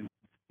audience and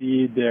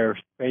see their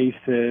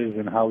faces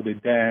and how they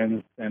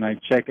dance, and I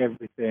check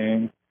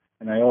everything,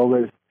 and I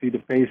always see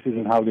the faces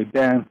and how they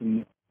dance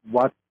and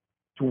what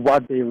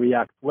they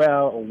react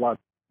well or what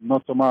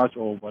not so much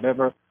or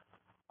whatever.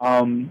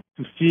 To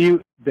see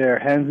their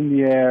hands in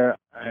the air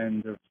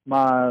and their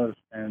smiles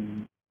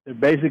and their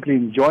basically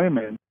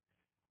enjoyment.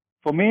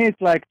 For me, it's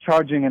like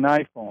charging an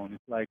iPhone.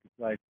 It's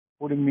like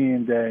putting me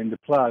in the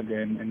plug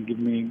and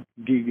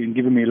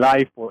giving me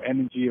life or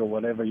energy or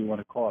whatever you want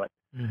to call it.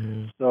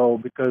 Mm-hmm. So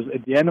because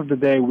at the end of the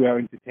day, we are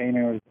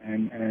entertainers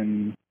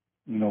and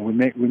we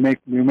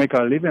make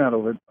our living out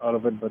of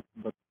it,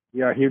 but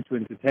we are here to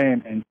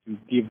entertain and to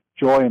give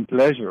joy and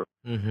pleasure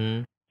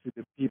Mm-hmm. to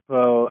the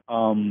people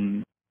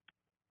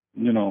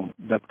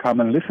that come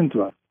and listen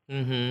to us.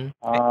 Mm-hmm.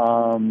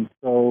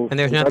 So And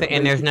there's that's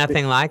nothing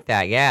basically- like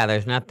that. Yeah,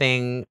 there's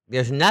nothing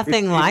it's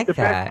like the best.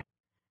 that.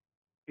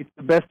 It's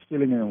the best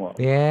feeling in the world.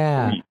 for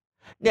Yeah. me.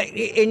 Now,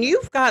 and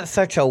you've got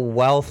such a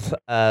wealth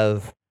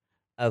of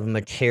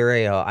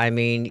material. I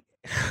mean,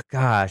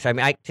 gosh,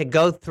 to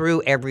go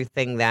through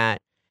everything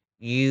that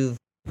you've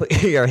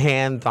put your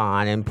hands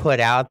on and put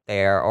out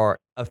there, or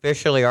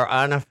officially or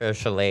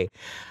unofficially.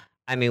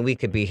 I mean, we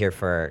could be here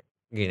for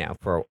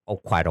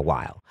quite a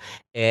while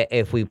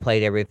if we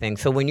played everything.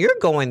 So when you're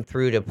going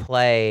through to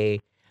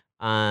play,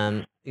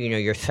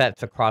 your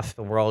sets across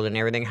the world and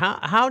everything,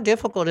 how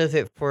difficult is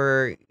it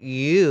for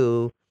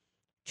you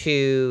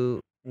to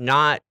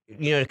not,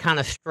 to kind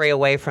of stray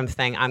away from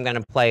saying, I'm going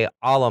to play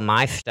all of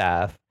my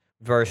stuff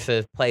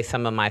versus play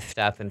some of my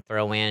stuff and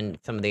throw in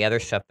some of the other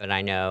stuff that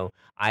I know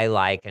I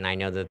like and I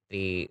know that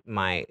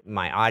my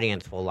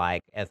audience will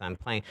like as I'm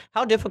playing?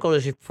 How difficult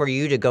is it for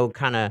you to go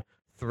kind of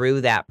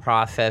through that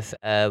process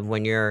of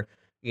when you're,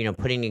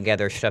 putting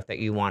together stuff that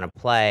you want to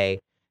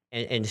play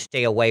and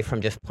stay away from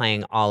just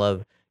playing all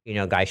of,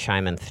 Guy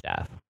Shyman's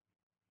stuff?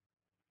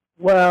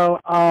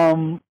 Well,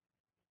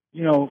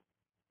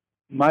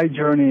 my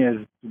journey as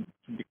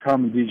to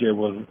become a DJ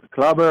was a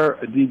clubber,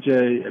 a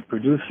DJ, a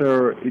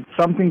producer. It's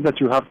something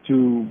that you have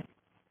to,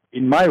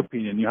 in my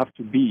opinion, you have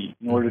to be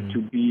in order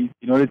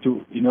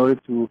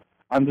to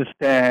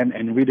understand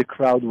and read a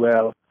crowd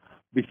well.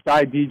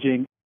 Besides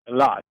DJing a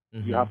lot,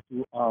 you have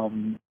to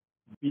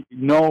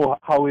know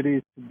how it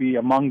is to be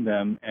among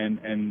them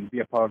and be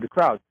a part of the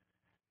crowd.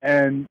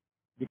 And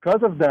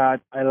because of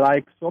that, I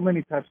like so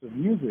many types of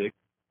music,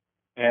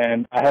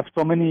 and I have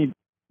so many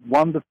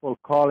wonderful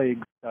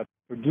colleagues that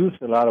produce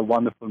a lot of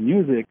wonderful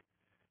music.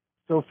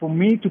 So for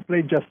me to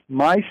play just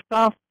my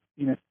stuff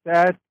in a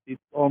set,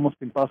 it's almost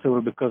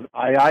impossible because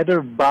I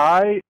either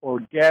buy or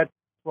get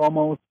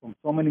promos from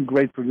so many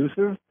great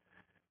producers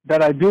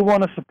that I do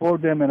want to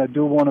support them and I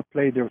do want to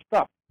play their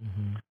stuff.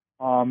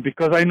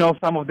 Because I know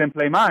some of them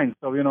play mine.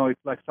 So, it's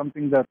like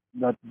something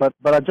but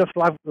I just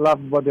love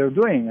what they're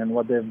doing and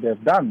what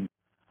they've done.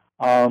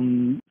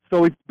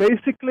 So it's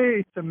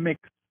a mix.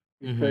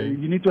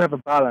 You need to have a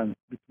balance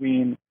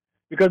between,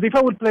 because if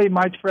I would play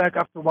my track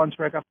after one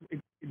track,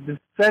 the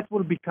set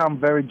will become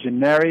very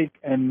generic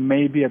and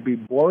maybe a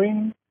bit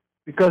boring.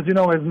 Because,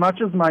 as much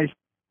as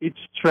each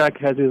track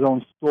has its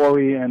own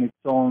story and its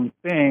own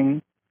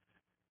thing,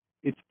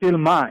 it's still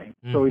mine.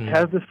 So it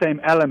has the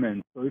same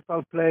elements. So if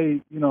I'll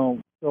play,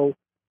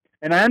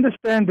 and I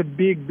understand the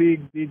big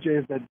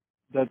DJs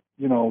that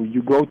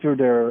you go to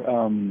their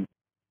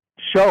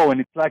show,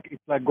 and it's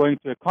like going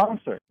to a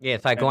concert. Yeah,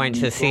 it's like going And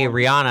to you see go-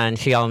 Rihanna and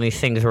she only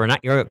sings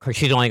because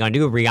she's only going to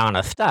do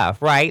Rihanna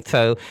stuff, right?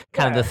 So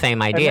kind of Yeah. the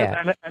same And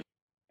idea.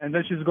 and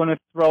then she's going to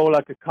throw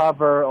like a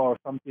cover or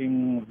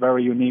something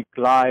very unique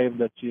live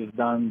that she has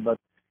done. But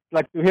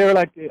like to hear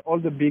like all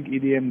the big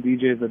EDM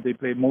DJs that they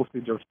play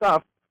mostly their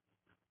stuff,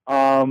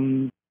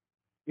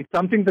 it's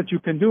something that you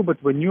can do.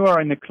 But when you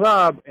are in a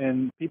club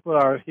and people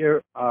are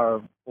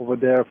over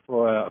there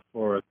for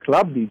a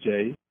club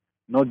DJ,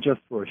 not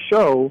just for a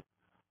show,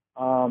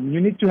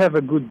 you need to have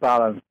a good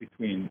balance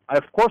between.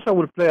 Of course, I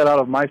will play a lot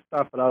of my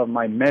stuff, a lot of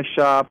my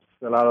mashups,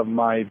 a lot of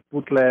my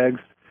bootlegs.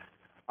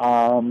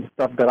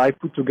 Stuff that I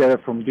put together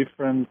from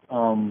different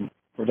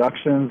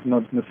productions,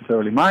 not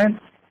necessarily mine,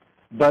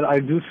 but I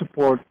do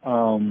support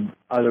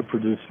other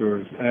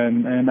producers.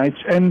 And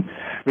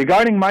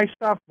regarding my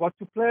stuff, what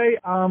to play,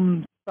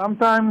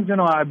 sometimes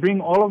I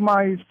bring all of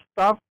my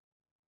stuff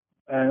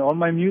and all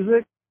my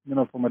music,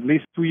 from at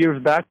least 2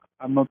 years back.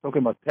 I'm not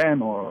talking about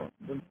 10 or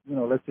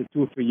let's say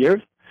 2 or 3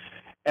 years.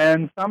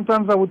 And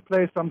sometimes I would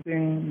play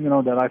something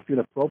that I feel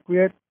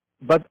appropriate.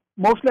 But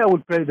mostly I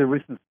would play the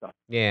recent stuff.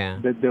 Yeah.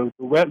 The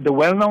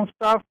well-known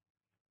stuff,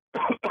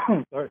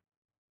 sorry,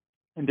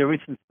 and the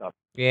recent stuff.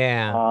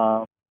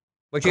 Yeah.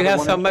 But you I have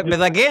wanna so much. introduce-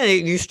 But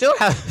again, you still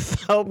have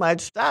so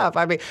much stuff.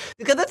 I mean,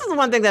 because this is the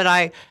one thing that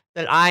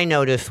I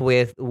notice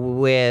with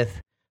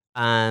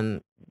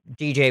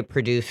DJ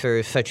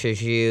producers such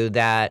as you,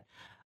 that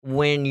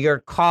when your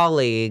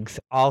colleagues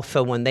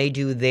also, when they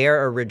do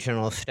their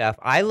original stuff,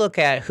 I look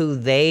at who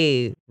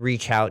they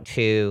reach out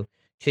to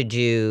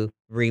do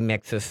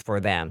remixes for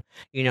them,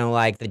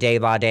 like the Day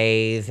by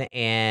Days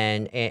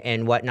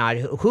and whatnot.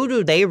 Who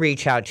do they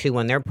reach out to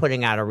when they're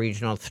putting out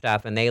original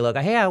stuff and they look,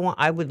 hey,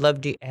 I would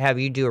love to have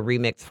you do a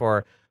remix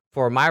for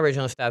my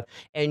original stuff.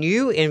 And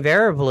you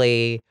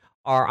invariably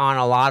are on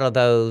a lot of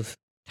those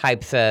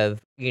types of,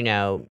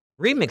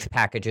 remix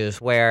packages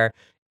where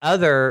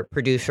other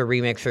producer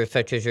remixers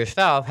such as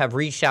yourself have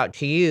reached out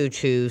to you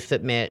to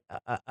submit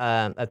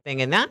a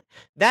thing. And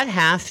that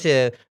has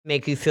to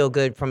make you feel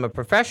good from a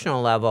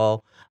professional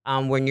level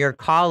when your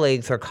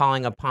colleagues are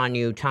calling upon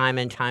you time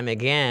and time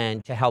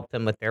again to help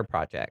them with their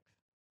projects.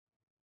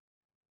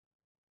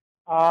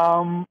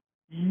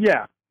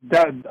 Yeah,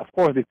 that of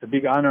course it's a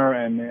big honor,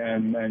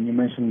 and you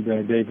mentioned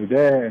David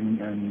Day,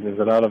 and there's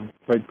a lot of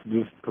great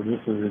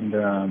producers in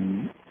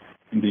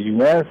the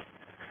U.S.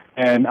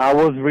 And I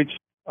was reached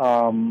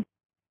a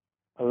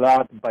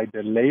lot by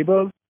the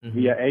labels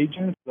via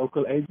agents,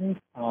 local agents,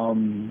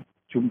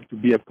 to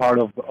be a part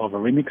of a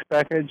remix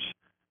package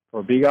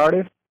for big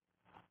artists.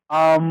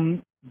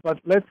 But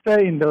let's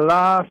say in the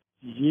last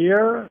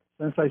year,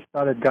 since I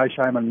started Guy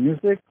Scheinman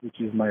Music,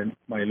 which is my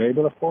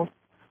label, of course,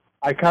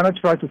 I kind of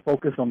try to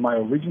focus on my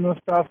original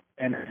stuff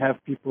and have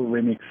people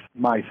remix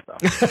my stuff.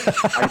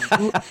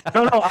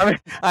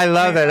 I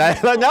love it. I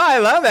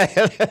love it.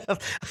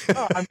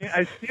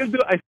 I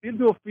still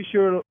do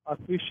official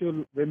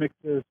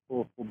remixes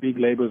for big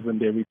labels when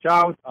they reach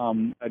out.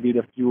 I did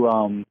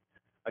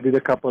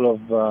a couple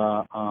of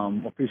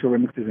official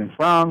remixes in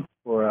France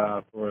for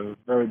a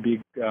very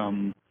big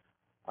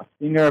a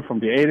singer from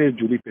the 80s,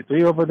 Julie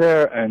Petri over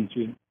there, and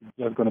she's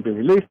just going to be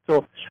released.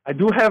 So I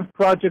do have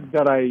projects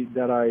that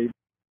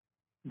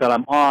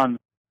I'm on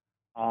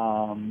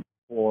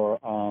for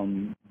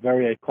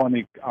very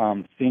iconic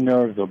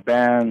singers or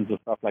bands or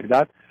stuff like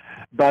that.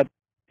 But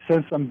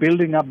since I'm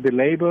building up the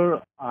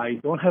label, I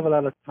don't have a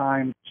lot of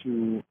time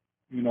to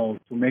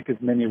make as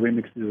many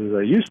remixes as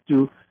I used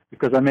to,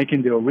 because I'm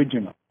making the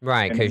original.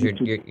 Right, because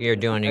you're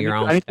doing your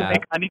own stuff.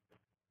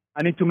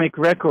 I need to make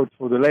records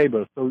for the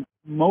label. So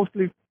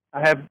mostly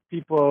I have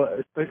people,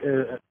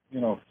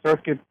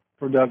 circuit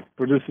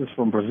producers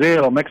from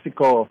Brazil or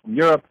Mexico or from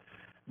Europe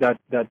that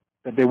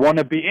they want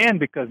to be in,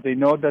 because they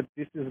know that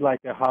this is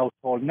like a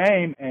household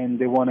name and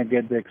they want to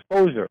get the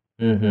exposure.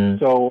 Mm-hmm.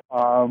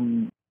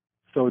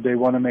 So they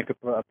want to make a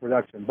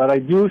production. But I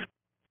do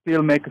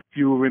still make a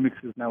few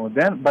remixes now and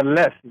then, but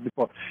less than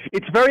before.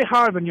 It's very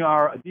hard when you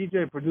are a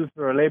DJ,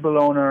 producer, a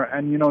label owner,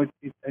 and you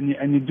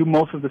do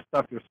most of the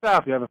stuff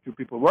yourself. You have a few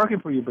people working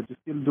for you, but you're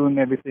still doing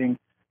everything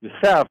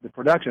yourself. The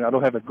production. I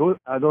don't have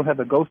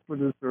a ghost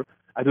producer.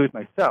 I do it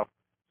myself.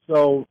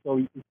 So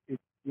you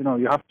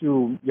have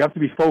to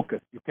be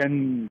focused. You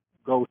can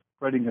go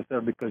spreading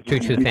yourself because too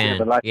thin.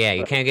 Yeah,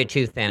 you can't get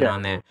too thin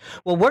on that.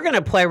 Well, we're going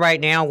to play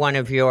right now one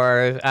of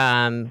yours,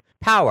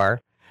 Power.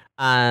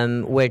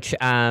 Which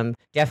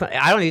definitely,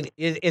 I don't.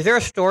 Is there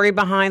a story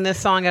behind this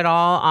song at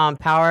all?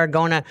 Power,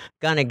 gonna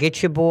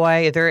get you,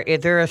 boy.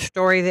 Is there a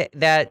story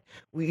that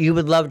you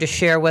would love to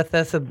share with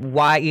us of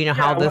why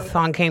how this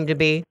song came to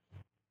be?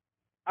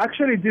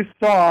 Actually, this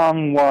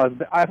song was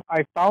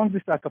I found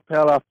this a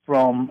cappella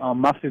from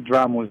Massive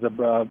Drum, was a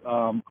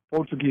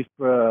Portuguese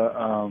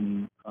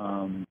producer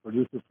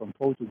from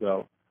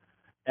Portugal.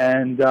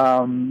 And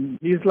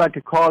he's like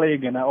a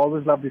colleague, and I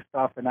always love this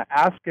stuff. And I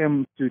asked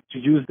him to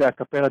use the a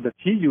cappella that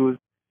he used.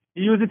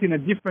 He used it in a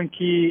different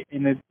key,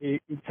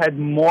 it had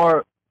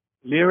more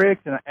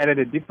lyrics, and I added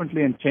it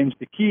differently and changed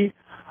the key.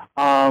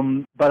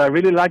 But I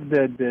really like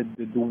the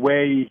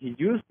way he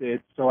used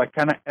it, so I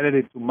kind of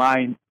edited it to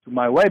my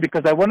way,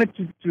 because I wanted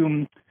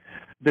to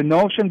the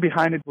notion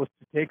behind it was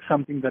to take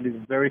something that is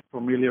very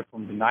familiar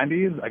from the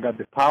 90s. I got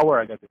the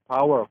power,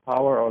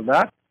 all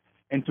that,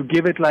 and to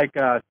give it like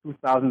a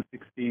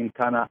 2016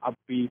 kind of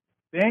upbeat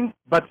thing,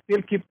 but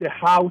still keep the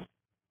house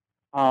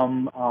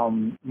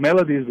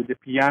melodies with the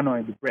piano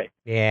and the break.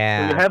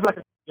 Yeah. So you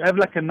have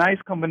like a nice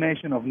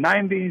combination of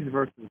 90s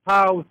versus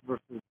house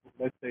versus,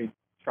 let's say,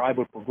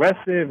 tribal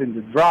progressive in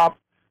the drop.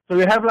 So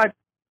you have like,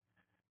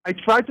 I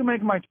try to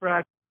make my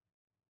track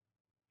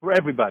for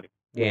everybody.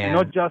 Yeah.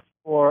 Not just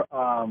for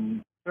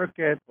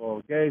circuit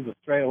or gays or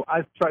straight.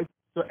 I try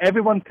so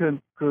everyone could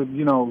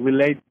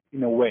relate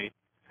in a way.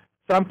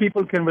 Some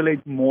people can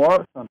relate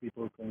more, some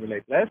people can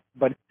relate less,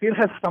 but it still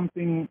has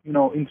something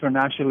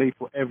internationally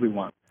for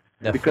everyone.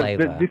 The because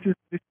flavor. This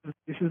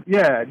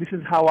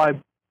is how I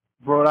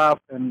brought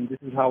up, and this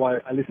is how I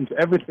listen to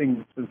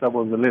everything since I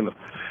was a little.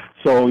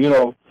 So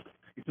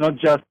it's not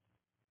just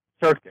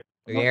circuit.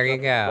 There you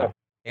go.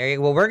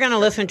 Well, we're going to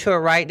listen to it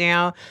right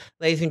now.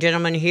 Ladies and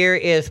gentlemen, here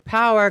is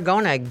Power,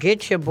 Gonna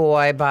Get Ya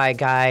Boy by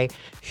Guy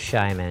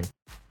Shyman.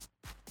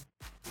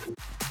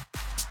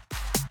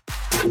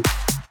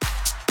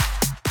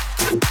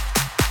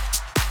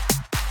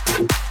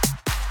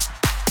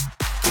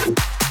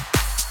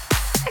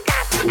 I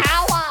got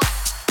power.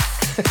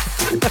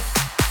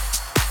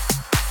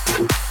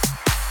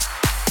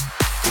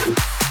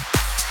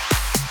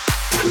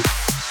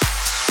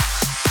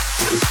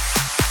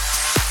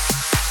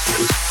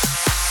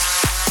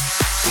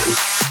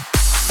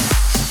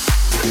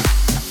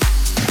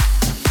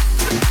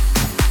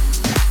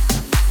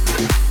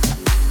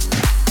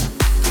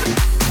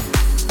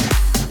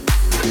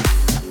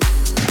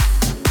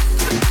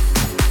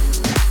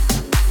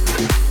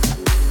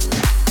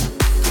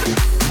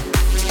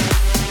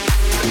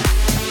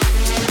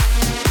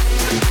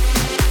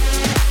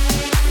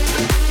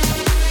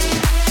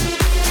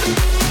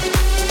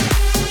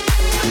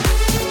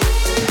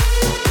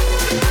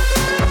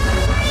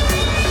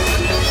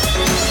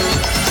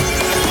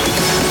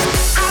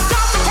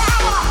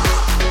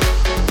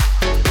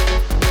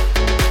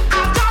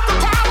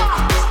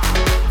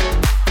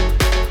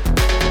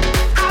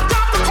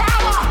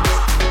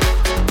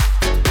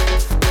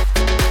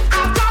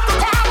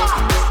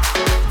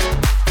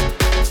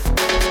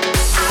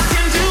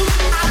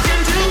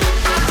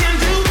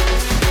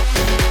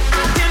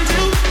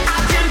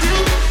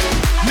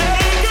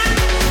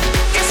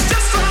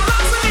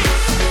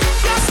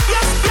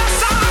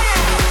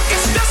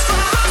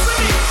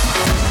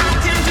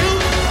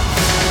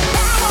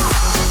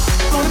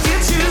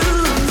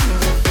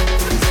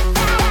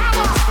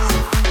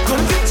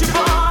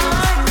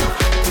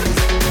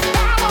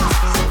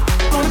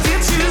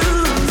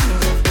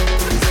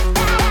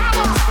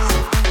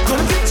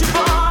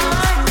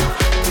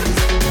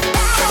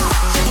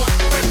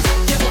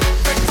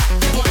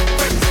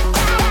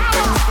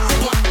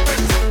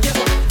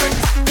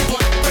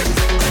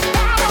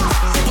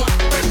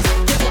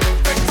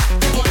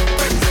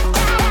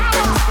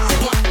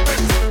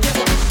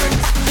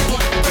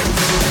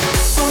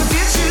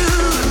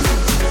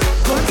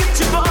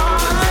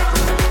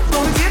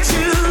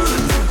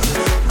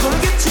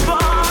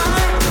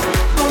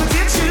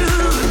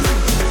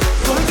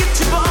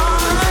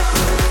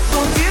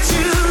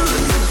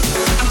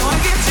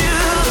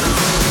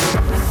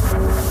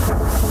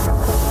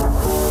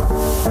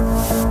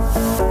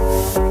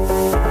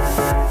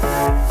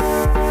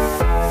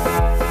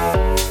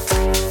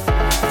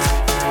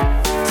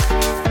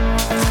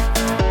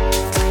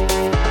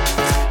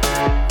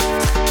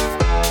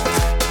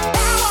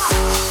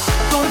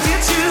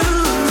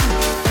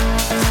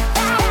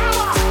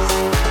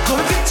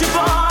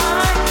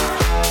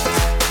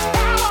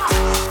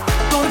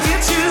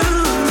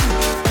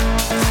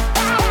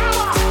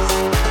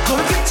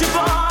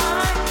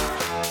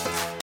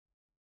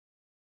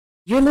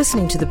 You're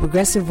listening to the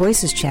Progressive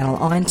Voices channel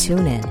on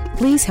TuneIn.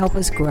 Please help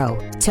us grow.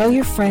 Tell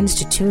your friends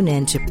to tune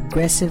in to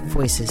Progressive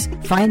Voices.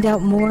 Find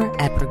out more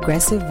at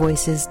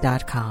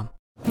progressivevoices.com.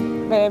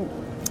 Babe,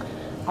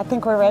 I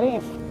think we're ready.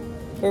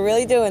 We're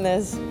really doing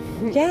this.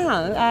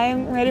 Yeah,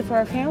 I'm ready for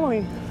our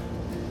family.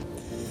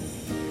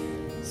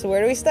 So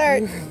where do we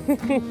start?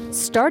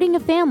 Starting a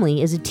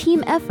family is a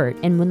team effort,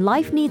 and when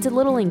life needs a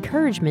little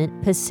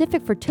encouragement,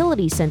 Pacific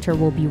Fertility Center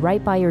will be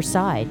right by your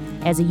side.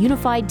 As a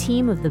unified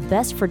team of the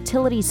best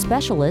fertility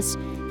specialists,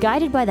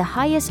 guided by the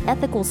highest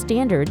ethical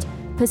standards,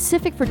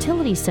 Pacific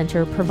Fertility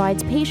Center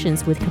provides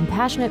patients with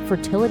compassionate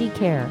fertility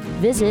care.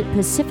 Visit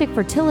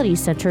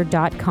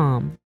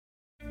pacificfertilitycenter.com.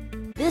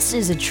 This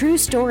is a true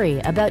story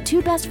about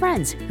two best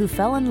friends who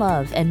fell in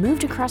love and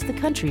moved across the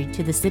country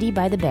to the city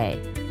by the bay.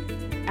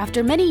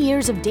 After many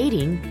years of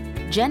dating,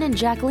 Jen and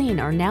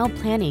Jacqueline are now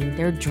planning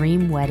their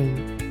dream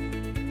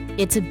wedding.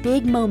 It's a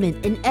big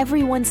moment in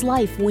everyone's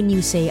life when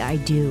you say I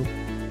do,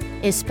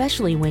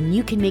 especially when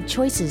you can make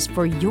choices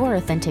for your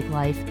authentic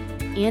life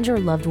and your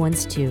loved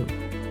ones too.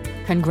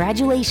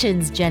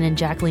 Congratulations, Jen and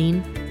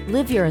Jacqueline.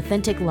 Live your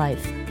authentic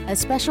life. A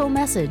special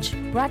message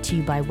brought to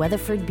you by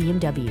Weatherford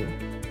BMW.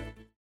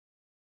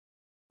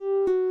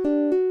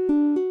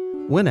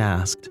 When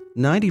asked,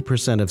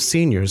 90% of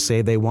seniors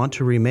say they want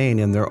to remain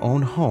in their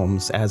own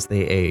homes as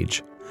they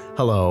age.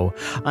 Hello,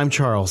 I'm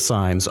Charles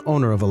Symes,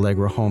 owner of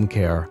Allegra Home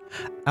Care.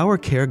 Our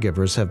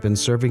caregivers have been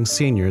serving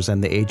seniors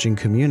and the aging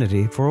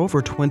community for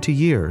over 20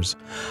 years.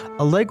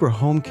 Allegra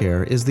Home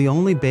Care is the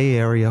only Bay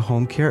Area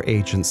home care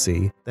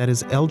agency that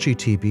is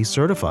LGTB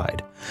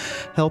certified.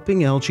 Helping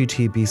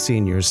LGTB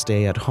seniors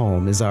stay at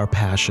home is our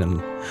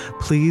passion.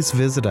 Please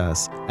visit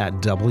us at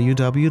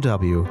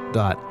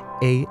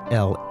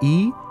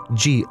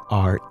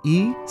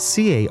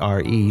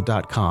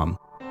www.alegrecare.com.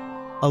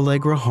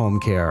 Allegra Home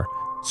Care,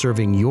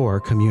 serving your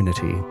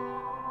community.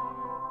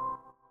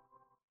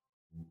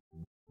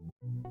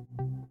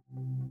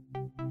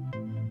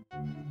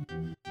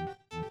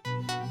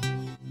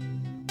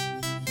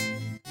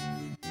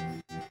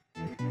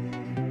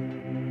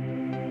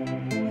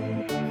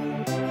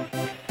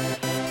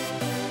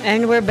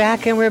 And we're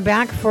back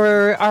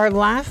for our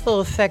last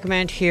little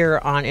segment here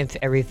on It's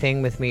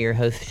Everything with me, your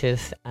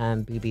hostess,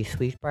 BB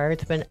Sweetbriar.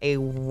 It's been a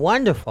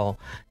wonderful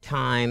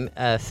time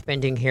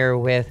spending here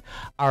with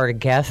our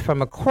guest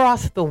from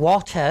across the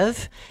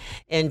waters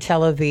in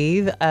Tel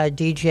Aviv.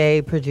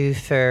 DJ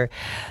producer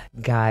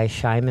Guy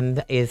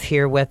Scheiman is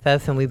here with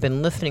us, and we've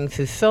been listening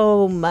to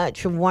so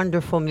much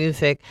wonderful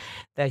music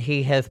that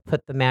he has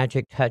put the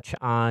magic touch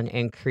on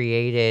and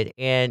created.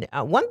 And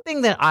one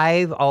thing that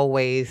I've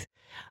always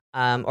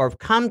or have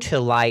come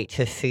to light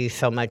to see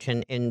so much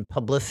in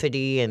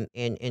publicity and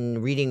in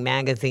reading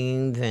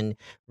magazines and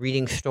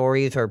reading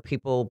stories or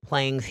people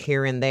playing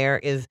here and there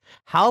is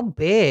how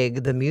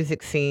big the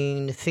music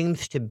scene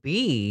seems to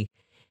be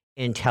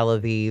in Tel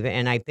Aviv.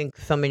 And I think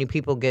so many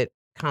people get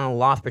kind of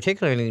lost,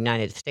 particularly in the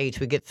United States.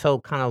 We get so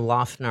kind of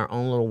lost in our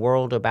own little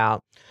world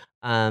about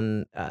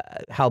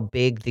how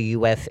big the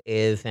U.S.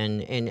 is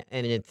and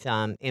its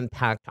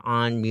impact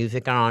on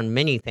music and on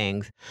many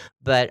things.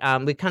 But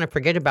we kind of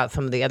forget about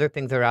some of the other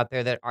things that are out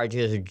there that are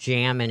just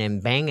jamming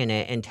and banging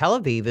it. And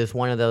Tel Aviv is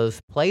one of those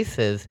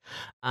places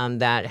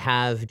that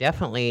has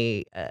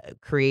definitely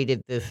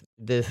created this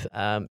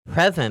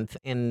presence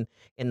in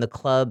the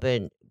club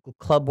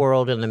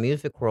world and the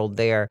music world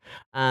there.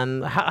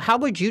 How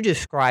would you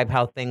describe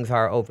how things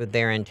are over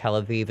there in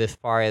Tel Aviv as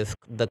far as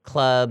the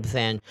clubs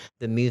and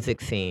the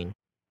music scene?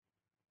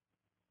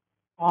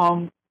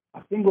 I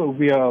think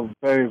we are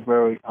very,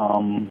 very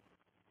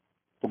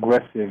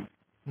progressive,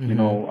 you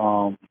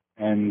know,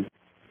 and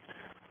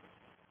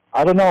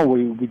I don't know,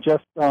 we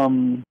just I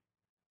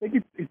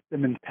think it's the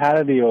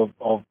mentality of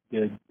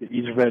the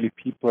Israeli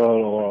people,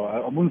 or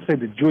I wouldn't say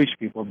the Jewish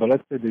people, but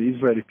let's say the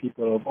Israeli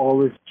people, of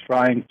always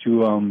trying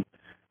to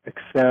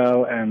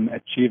excel and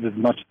achieve as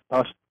much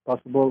as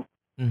possible.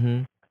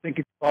 Mm-hmm. I think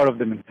it's part of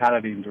the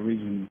mentality in the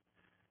region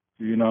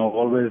to, you know,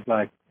 always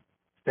like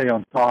stay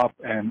on top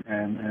and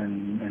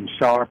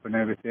sharp and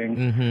everything.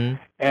 Mm-hmm.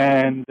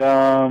 And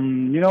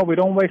you know, we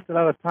don't waste a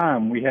lot of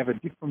time. We have a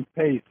different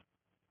pace.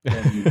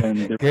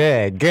 Than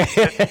Good.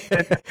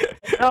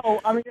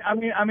 No, I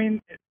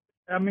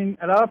mean,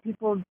 a lot of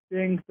people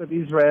think that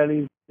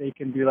Israelis, they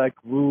can be like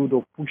rude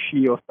or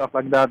pushy or stuff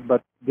like that,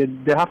 but they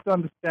have to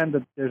understand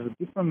that there's a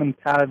different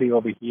mentality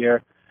over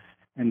here,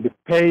 and the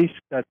pace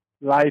that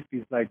life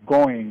is like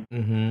going.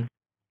 Mm-hmm.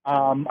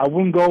 I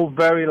wouldn't go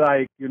very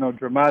like, you know,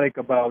 dramatic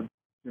about,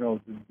 you know,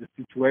 the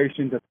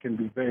situation that can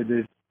be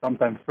very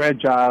sometimes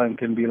fragile and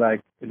can be like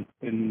in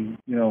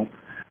you know,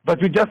 but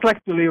we just like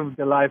to live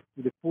the life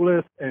to the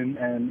fullest and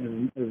as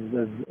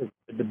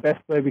the best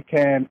way we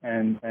can,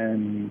 and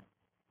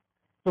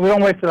so we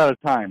don't waste a lot of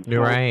time.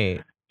 You're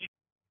right.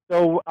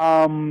 So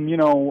you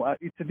know,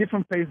 it's a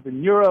different pace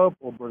than Europe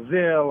or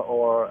Brazil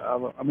or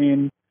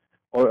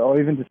or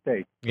even the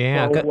States.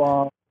 Yeah.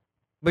 So,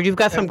 but you've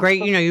got some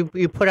great, you know,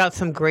 you put out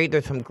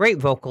there's some great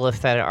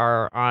vocalists that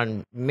are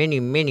on many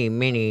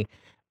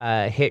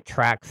hit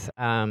tracks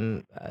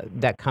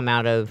that come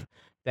out of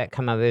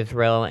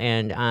Israel,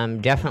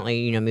 and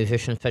definitely, you know,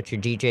 musicians such as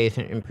DJs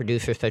and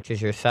producers such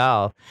as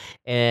yourself,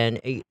 and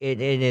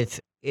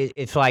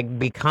it's like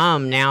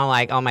become now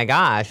like, oh my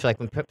gosh, like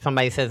when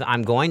somebody says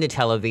I'm going to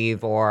Tel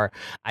Aviv or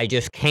I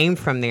just came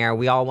from there,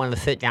 we all want to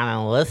sit down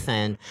and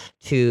listen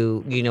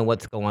to, you know,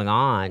 what's going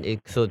on.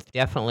 So it's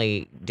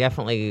definitely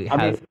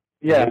has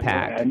yeah,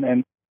 impact.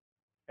 And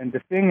the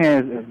thing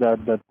is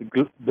that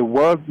the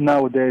world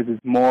nowadays is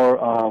more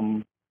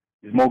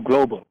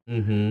global.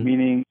 Mm-hmm.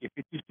 Meaning, if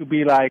it used to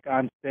be like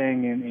I'm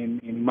staying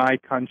in my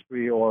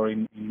country or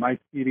in my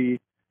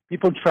city,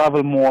 people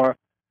travel more.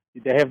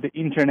 They have the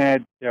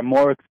internet. They're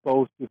more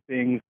exposed to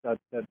things that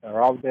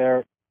are out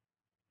there.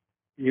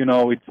 You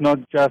know, it's not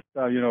just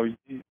you know,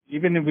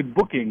 even with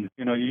bookings.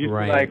 You know, you used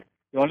to like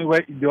the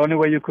only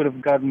way you could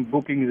have gotten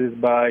bookings is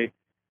by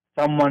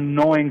someone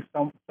knowing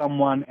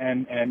someone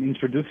and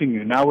introducing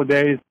you.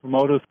 Nowadays,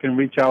 promoters can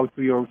reach out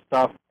to your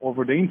stuff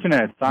over the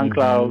internet,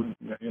 SoundCloud,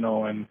 you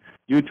know, and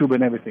YouTube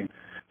and everything.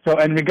 So,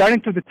 and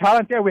regarding to the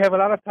talent, yeah, we have a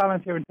lot of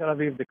talent here in Tel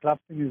Aviv. The club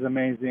scene is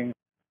amazing.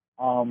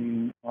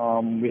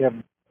 We have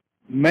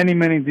many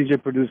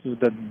DJ producers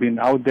that've been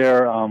out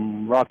there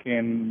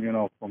rocking,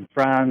 from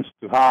trance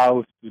to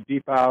house to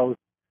deep house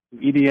to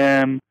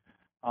EDM,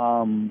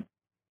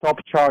 top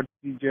chart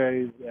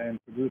DJs and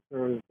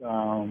producers.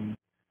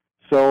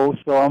 So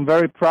I'm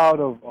very proud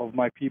of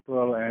my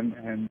people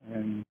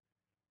and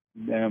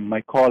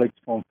my colleagues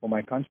from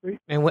my country.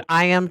 And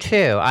I am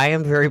too. I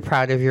am very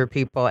proud of your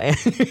people and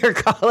your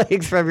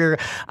colleagues from your.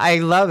 I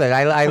love it.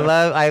 I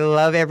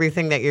love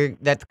everything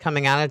that's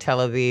coming out of Tel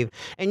Aviv.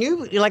 And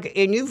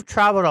you've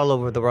traveled all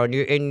over the world.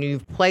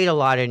 You've played a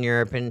lot in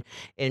Europe and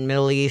in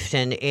Middle East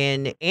and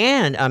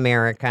in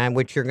America,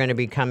 which you're going to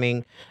be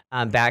coming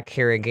back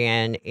here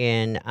again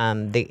in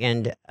the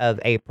end of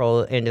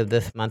April, end of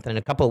this month, in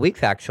a couple of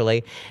weeks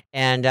actually.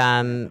 And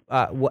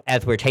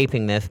as we're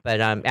taping this, but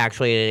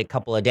actually in a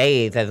couple of days,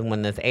 as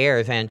when this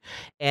airs, and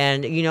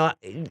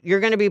you're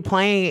going to be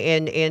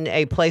playing in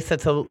a place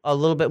that's a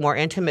little bit more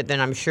intimate than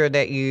I'm sure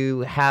that you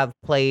have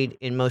played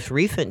in most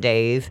recent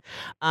days.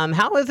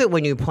 How is it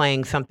when you're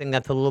playing something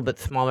that's a little bit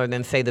smaller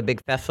than, say, the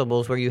big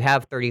festivals where you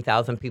have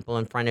 30,000 people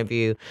in front of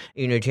you,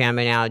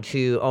 jamming out,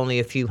 to only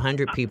a few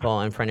hundred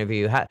people in front of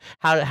you?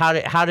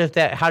 How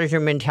does your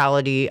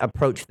mentality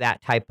approach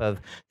that type of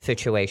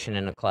situation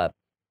in a club?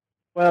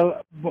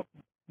 Well,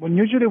 when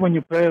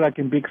you play like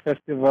in big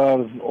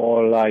festivals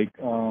or like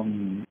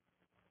in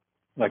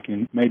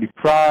maybe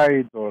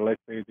Pride or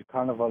let's say the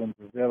Carnival in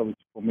Brazil, which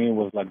for me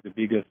was like the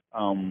biggest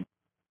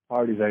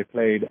parties I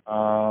played.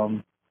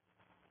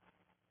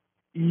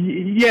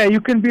 Yeah, you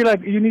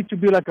need to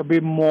be like a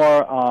bit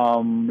more,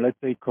 let's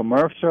say,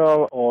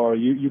 commercial, or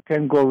you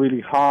can go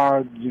really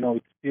hard.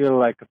 It's still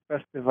like a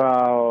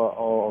festival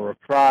or a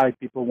Pride.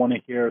 People want to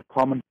hear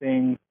common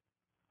things.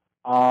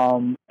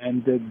 And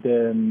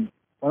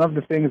one of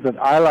the things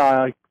that I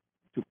like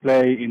to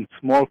play in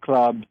small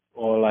clubs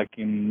or like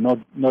in not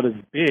as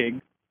big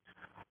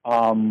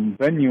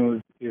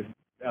venues is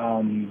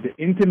the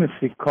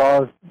intimacy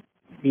cause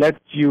lets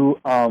you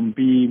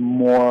be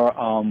more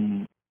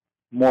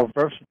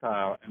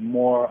versatile and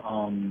more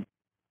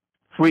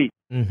free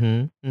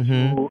to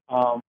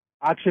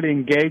actually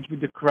engage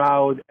with the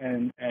crowd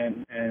and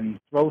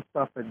throw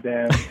stuff at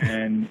them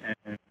and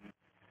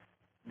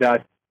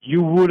that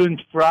you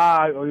wouldn't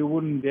try or you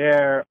wouldn't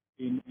dare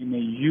in a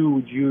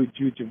huge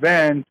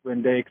event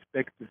when they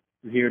expect to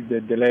hear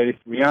the latest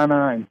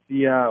Rihanna and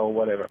Sia or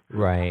whatever.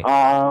 Right.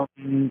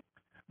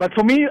 But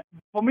for me,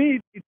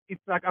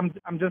 it's like I'm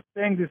just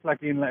saying this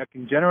like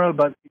in general,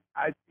 but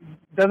it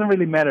doesn't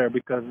really matter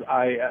because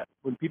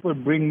when people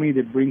bring me,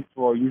 they bring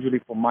usually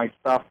for my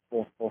stuff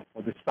for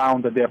the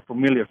sound that they're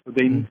familiar, so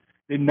they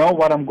know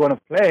what I'm gonna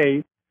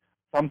play.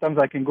 Sometimes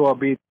I can go a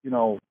bit,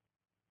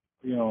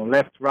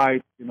 left,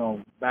 right,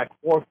 back,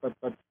 forth, but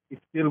it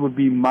still would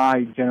be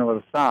my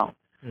general sound.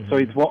 So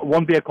it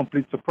won't be a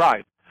complete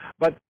surprise.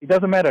 But it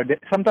doesn't matter.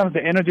 Sometimes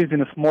the energies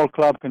in a small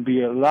club can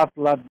be a lot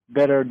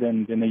better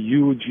than a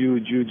huge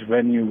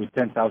venue with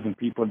 10,000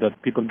 people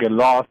that people get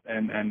lost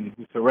and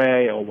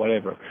disarray or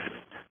whatever.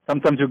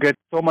 Sometimes you get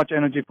so much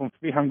energy from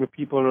 300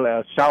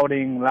 people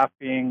shouting,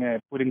 laughing,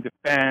 putting the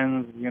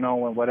fans,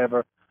 and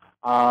whatever.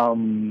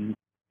 You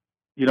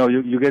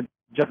get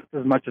just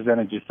as much as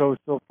energy. So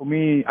for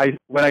me,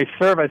 when I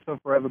serve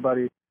for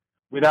everybody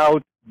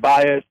without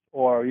bias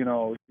or,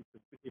 if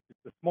it's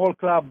a small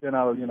club, then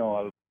I'll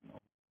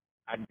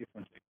act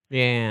differently.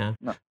 Yeah.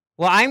 No.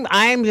 Well,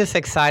 I'm just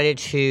excited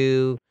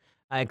to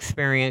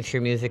experience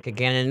your music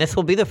again, and this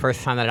will be the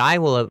first time that I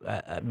will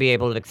be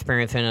able to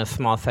experience it in a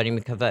small setting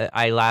because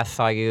I last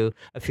saw you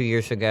a few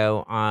years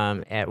ago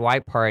at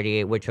White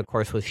Party, which of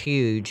course was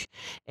huge,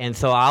 and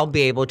so I'll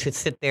be able to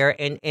sit there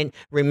and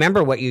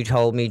remember what you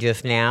told me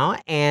just now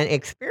and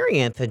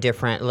experience a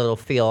different little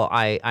feel,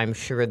 I'm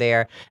sure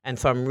there, and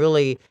so I'm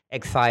really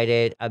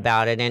excited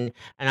about it, and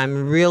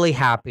I'm really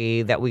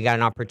happy that we got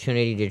an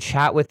opportunity to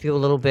chat with you a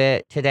little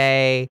bit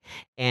today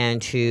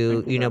and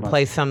to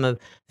play some of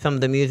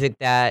the music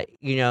that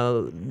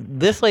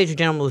this, ladies and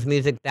gentlemen, was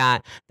music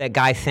that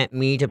Guy sent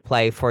me to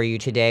play for you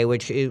today,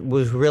 which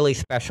was really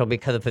special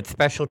because if it's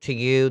special to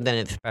you, then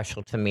it's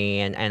special to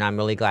me, and I'm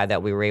really glad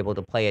that we were able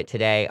to play it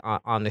today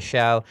on the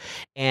show.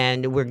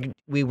 And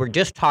we were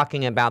just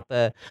talking about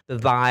the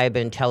vibe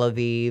in Tel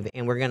Aviv,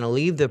 and we're going to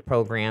leave the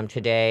program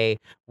today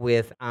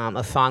with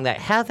a song that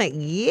hasn't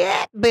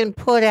yet been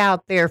put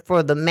out there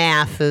for the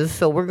masses.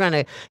 So we're going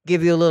to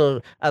give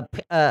you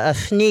a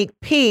sneak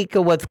peek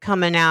of what's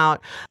coming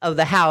out of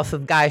the house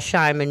of Guy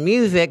Shyman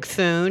Music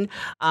soon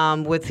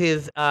with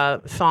his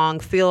song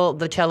Feel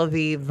the Tel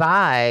Aviv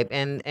Vibe.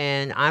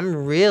 And I'm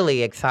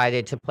really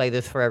excited to play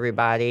this for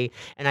everybody.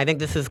 And I think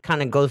this is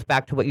kind of goes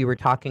back to what you were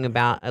talking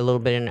about a little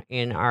bit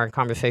in our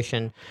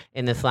conversation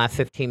in this last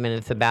 15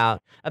 minutes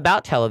about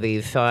Tel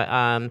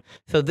Aviv.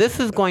 So this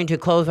is going to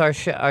close our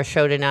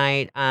show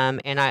tonight.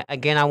 And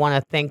I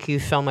want to thank you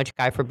so much,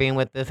 Guy, for being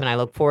with us. And I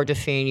look forward to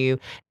seeing you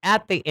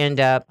at the End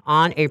Up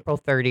on April April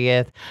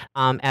 30th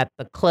at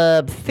the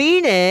Club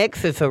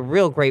Phoenix. It's a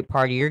real great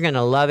party. You're going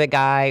to love it,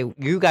 guy.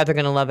 You guys are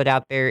going to love it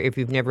out there if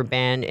you've never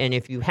been. And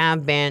if you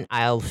have been,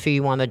 I'll see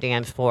you on the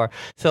dance floor.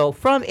 So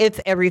from It's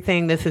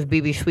Everything, this is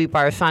BB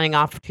Sweetbar signing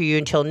off to you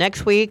until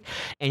next week.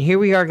 And here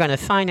we are going to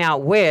sign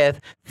out with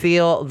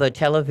Feel the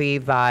Tel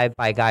Aviv Vibe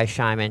by Guy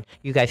Shyman.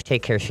 You guys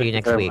take care. See you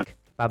next week.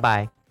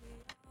 Bye-bye.